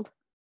the world,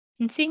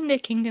 and seeing their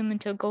kingdom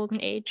into a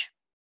golden age.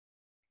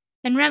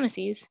 And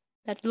Rameses,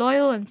 that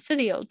loyal and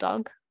silly old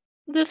dog,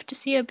 lived to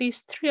see at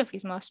least 3 of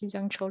his master's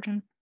young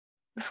children,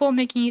 before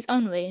making his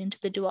own way into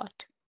the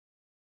Duat.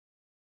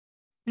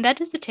 And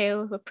that is the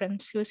tale of a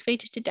prince who was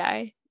fated to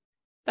die,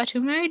 but who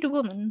married a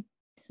woman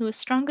who was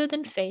stronger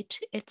than fate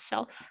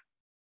itself.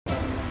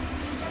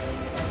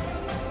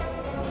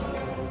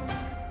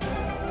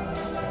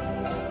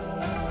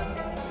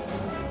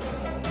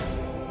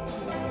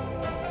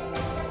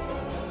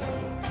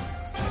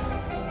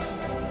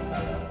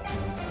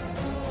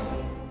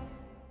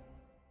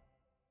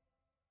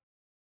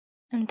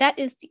 And that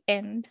is the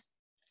end.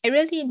 I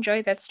really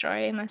enjoyed that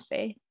story, I must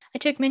say. I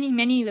took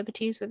many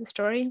liberties with the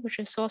story, which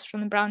was sourced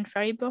from the Brown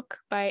Ferry book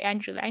by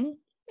Andrew Lang,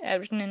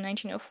 written in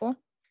 1904.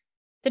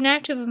 The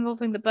narrative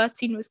involving the birth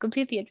scene was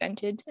completely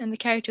invented, and the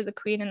character of the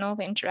queen and all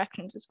the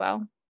interactions as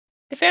well.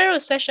 The pharaoh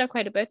was fleshed out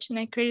quite a bit, and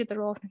I created the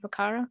role of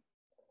Neferkara.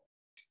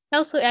 I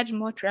also added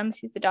more to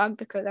Ramesses the dog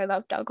because I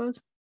love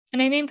doggos,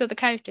 and I named all the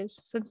characters,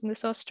 since in the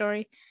source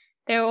story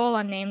they were all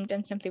unnamed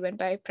and simply went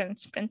by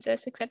prince,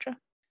 princess, etc.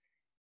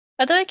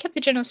 Although I kept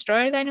the general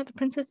storyline of the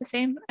princess the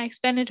same, I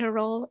expanded her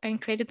role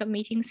and created the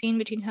meeting scene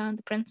between her and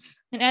the prince,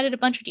 and added a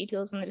bunch of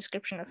details in the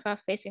description of her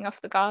facing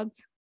off the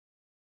guards.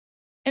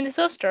 In the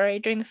source story,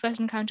 during the first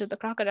encounter with the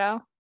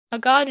crocodile, a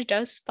guard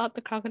does spot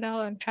the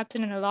crocodile and traps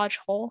it in a large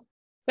hole,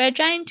 where a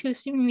giant who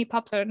seemingly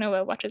pops out of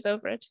nowhere watches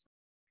over it.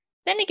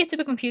 Then it gets a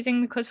bit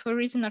confusing because, for a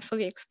reason not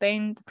fully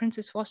explained, the prince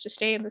is forced to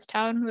stay in this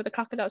town where the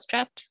crocodile is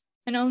trapped,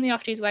 and only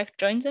after his wife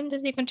joins him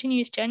does he continue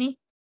his journey.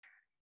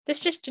 This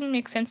just didn't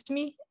make sense to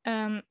me,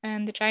 and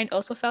the giant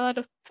also felt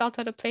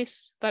out of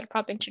place without a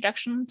proper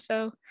introduction,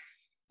 so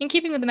in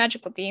keeping with the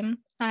magical theme,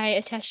 I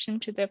attached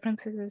him to the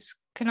princess's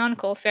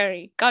canonical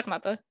fairy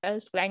godmother,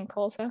 as Lang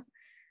calls her,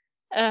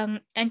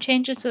 and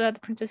changed it so that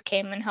the princess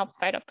came and helped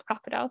fight off the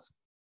crocodiles.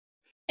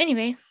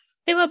 Anyway,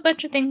 there were a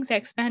bunch of things I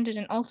expanded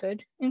and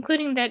altered,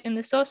 including that in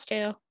the source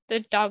tale,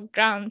 the dog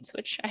drowns,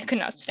 which I could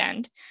not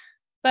stand,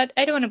 but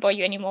I don't want to bore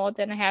you any more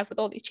than I have with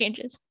all these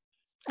changes.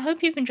 I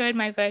hope you've enjoyed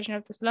my version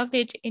of this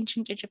lovely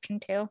ancient Egyptian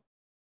tale,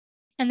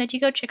 and that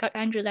you go check out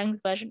Andrew Lang's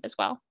version as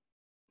well.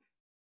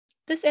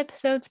 This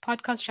episode's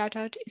podcast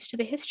shoutout is to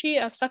the History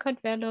of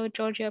Sakartvelo,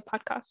 Georgia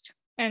podcast,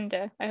 and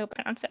I hope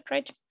I pronounced that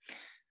right.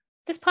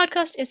 This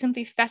podcast is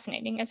simply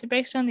fascinating as it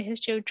breaks down the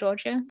history of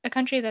Georgia, a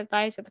country that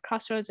lies at the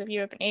crossroads of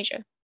Europe and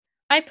Asia.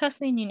 I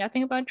personally knew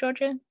nothing about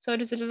Georgia, so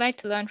it is a delight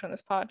to learn from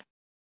this pod.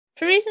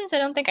 For reasons I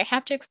don't think I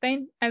have to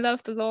explain, I love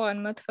the lore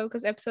and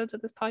myth-focused episodes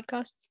of this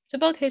podcast, so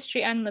both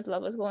history and myth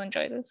lovers will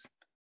enjoy this.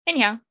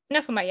 Anyhow,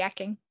 enough of my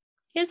yakking.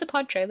 Here's the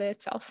pod trailer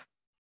itself.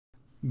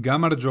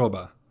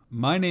 Gamarjoba.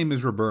 My name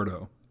is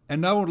Roberto,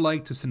 and I would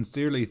like to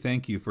sincerely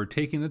thank you for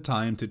taking the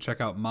time to check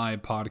out my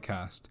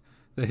podcast,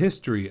 The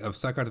History of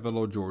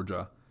Sakartvelo,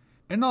 Georgia.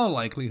 In all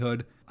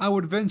likelihood, I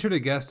would venture to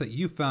guess that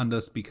you found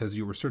us because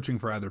you were searching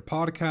for either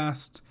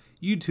podcasts,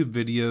 YouTube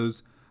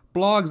videos,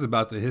 blogs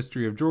about the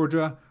history of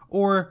Georgia,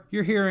 or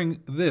you're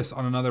hearing this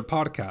on another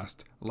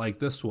podcast, like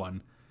this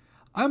one.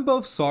 I'm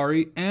both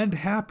sorry and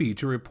happy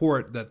to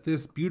report that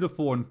this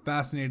beautiful and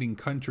fascinating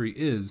country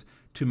is,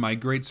 to my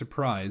great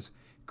surprise,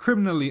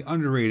 criminally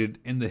underrated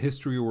in the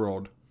history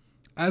world.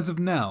 As of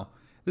now,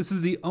 this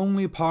is the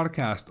only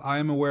podcast I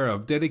am aware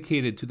of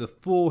dedicated to the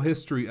full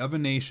history of a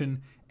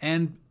nation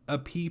and a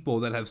people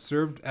that have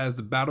served as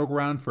the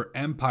battleground for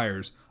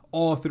empires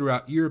all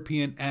throughout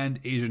European and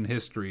Asian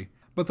history.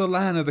 But the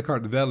land of the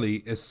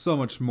Kartveli is so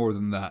much more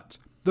than that.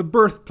 The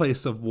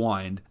birthplace of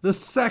wine, the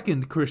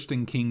second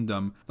Christian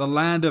kingdom, the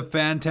land of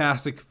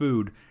fantastic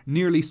food,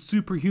 nearly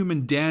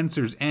superhuman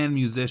dancers and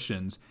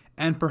musicians,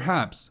 and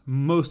perhaps,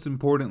 most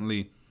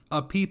importantly,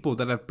 a people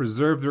that have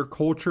preserved their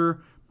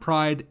culture,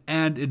 pride,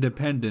 and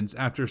independence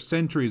after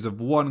centuries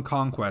of one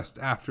conquest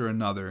after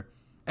another.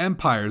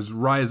 Empires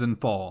rise and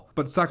fall,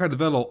 but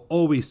Sakartvelo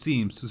always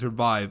seems to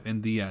survive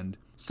in the end.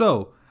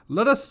 So,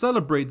 let us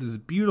celebrate this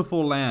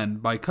beautiful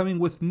land by coming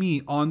with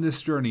me on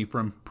this journey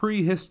from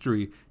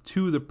prehistory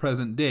to the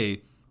present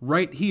day,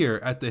 right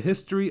here at the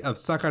History of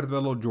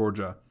Sakartvelo,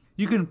 Georgia.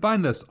 You can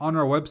find us on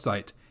our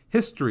website,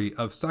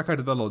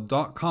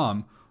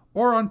 historyofsakartvelo.com,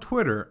 or on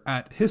Twitter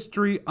at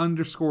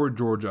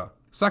history_Georgia.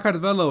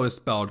 Sakartvelo is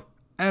spelled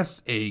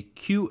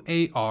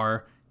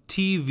Sakartvelo.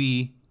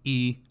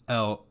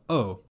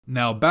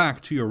 Now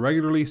back to your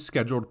regularly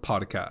scheduled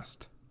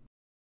podcast.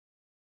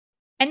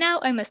 And now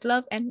I must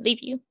love and leave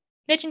you.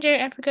 Legendary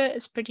Africa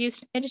is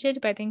produced and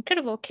edited by the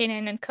incredible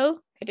Kanan &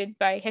 Co., edited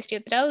by Hestia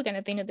the Dog and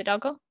Athena the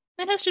Doggo,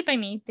 and hosted by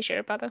me, the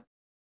Sheriff Brother.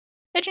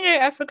 Legendary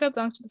Africa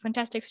belongs to the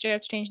Fantastic Straight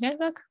Up Strange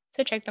Network,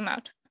 so check them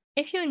out.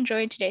 If you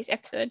enjoyed today's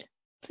episode,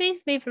 please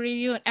leave a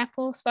review on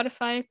Apple,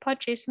 Spotify,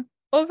 Podchaser,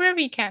 or wherever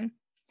you can.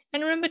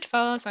 And remember to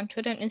follow us on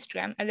Twitter and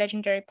Instagram at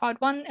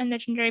LegendaryPod1 and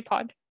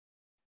LegendaryPod.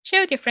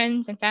 Share with your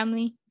friends and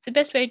family. It's the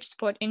best way to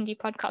support indie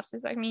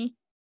podcasters like me.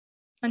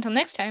 Until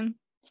next time,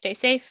 stay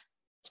safe,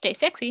 stay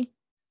sexy,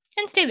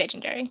 and stay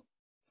legendary.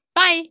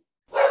 Bye!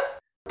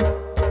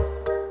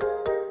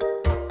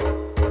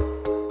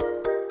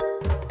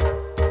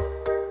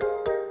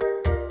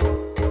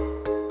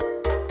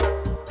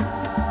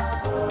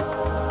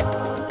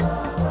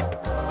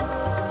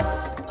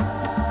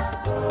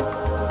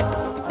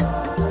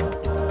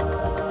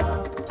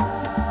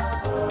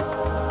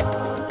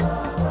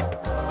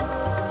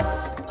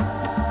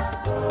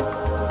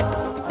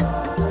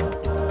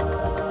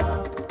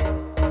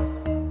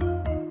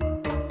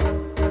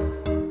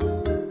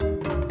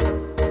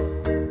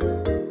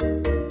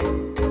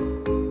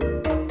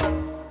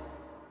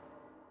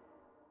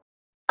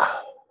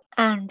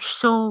 And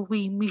so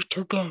we meet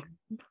again.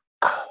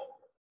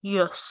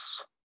 Yes,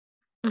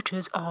 it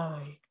is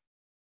I,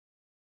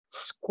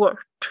 Squirt.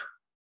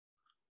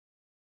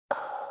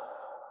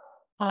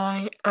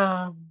 I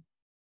am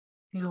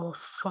your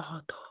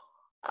father.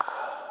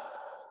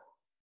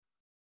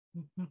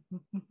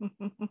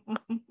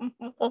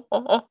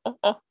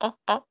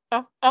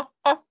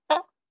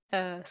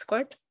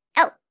 Squirt?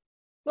 Oh.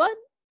 What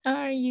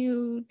are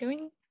you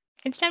doing?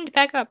 It's time to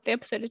pack up. The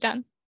episode is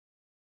done.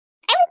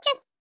 I was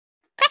just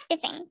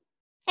practicing.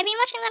 I've been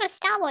watching a lot of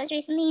Star Wars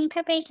recently in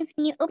preparation for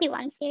the new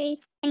Obi-Wan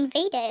series, and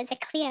Vader is a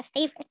clear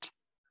favorite.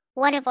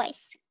 What a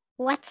voice.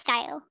 What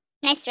style.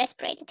 Nice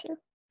respirator too.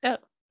 Oh.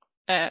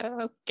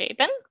 Okay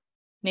then.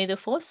 May the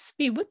Force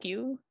be with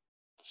you.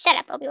 Shut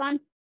up,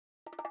 Obi-Wan.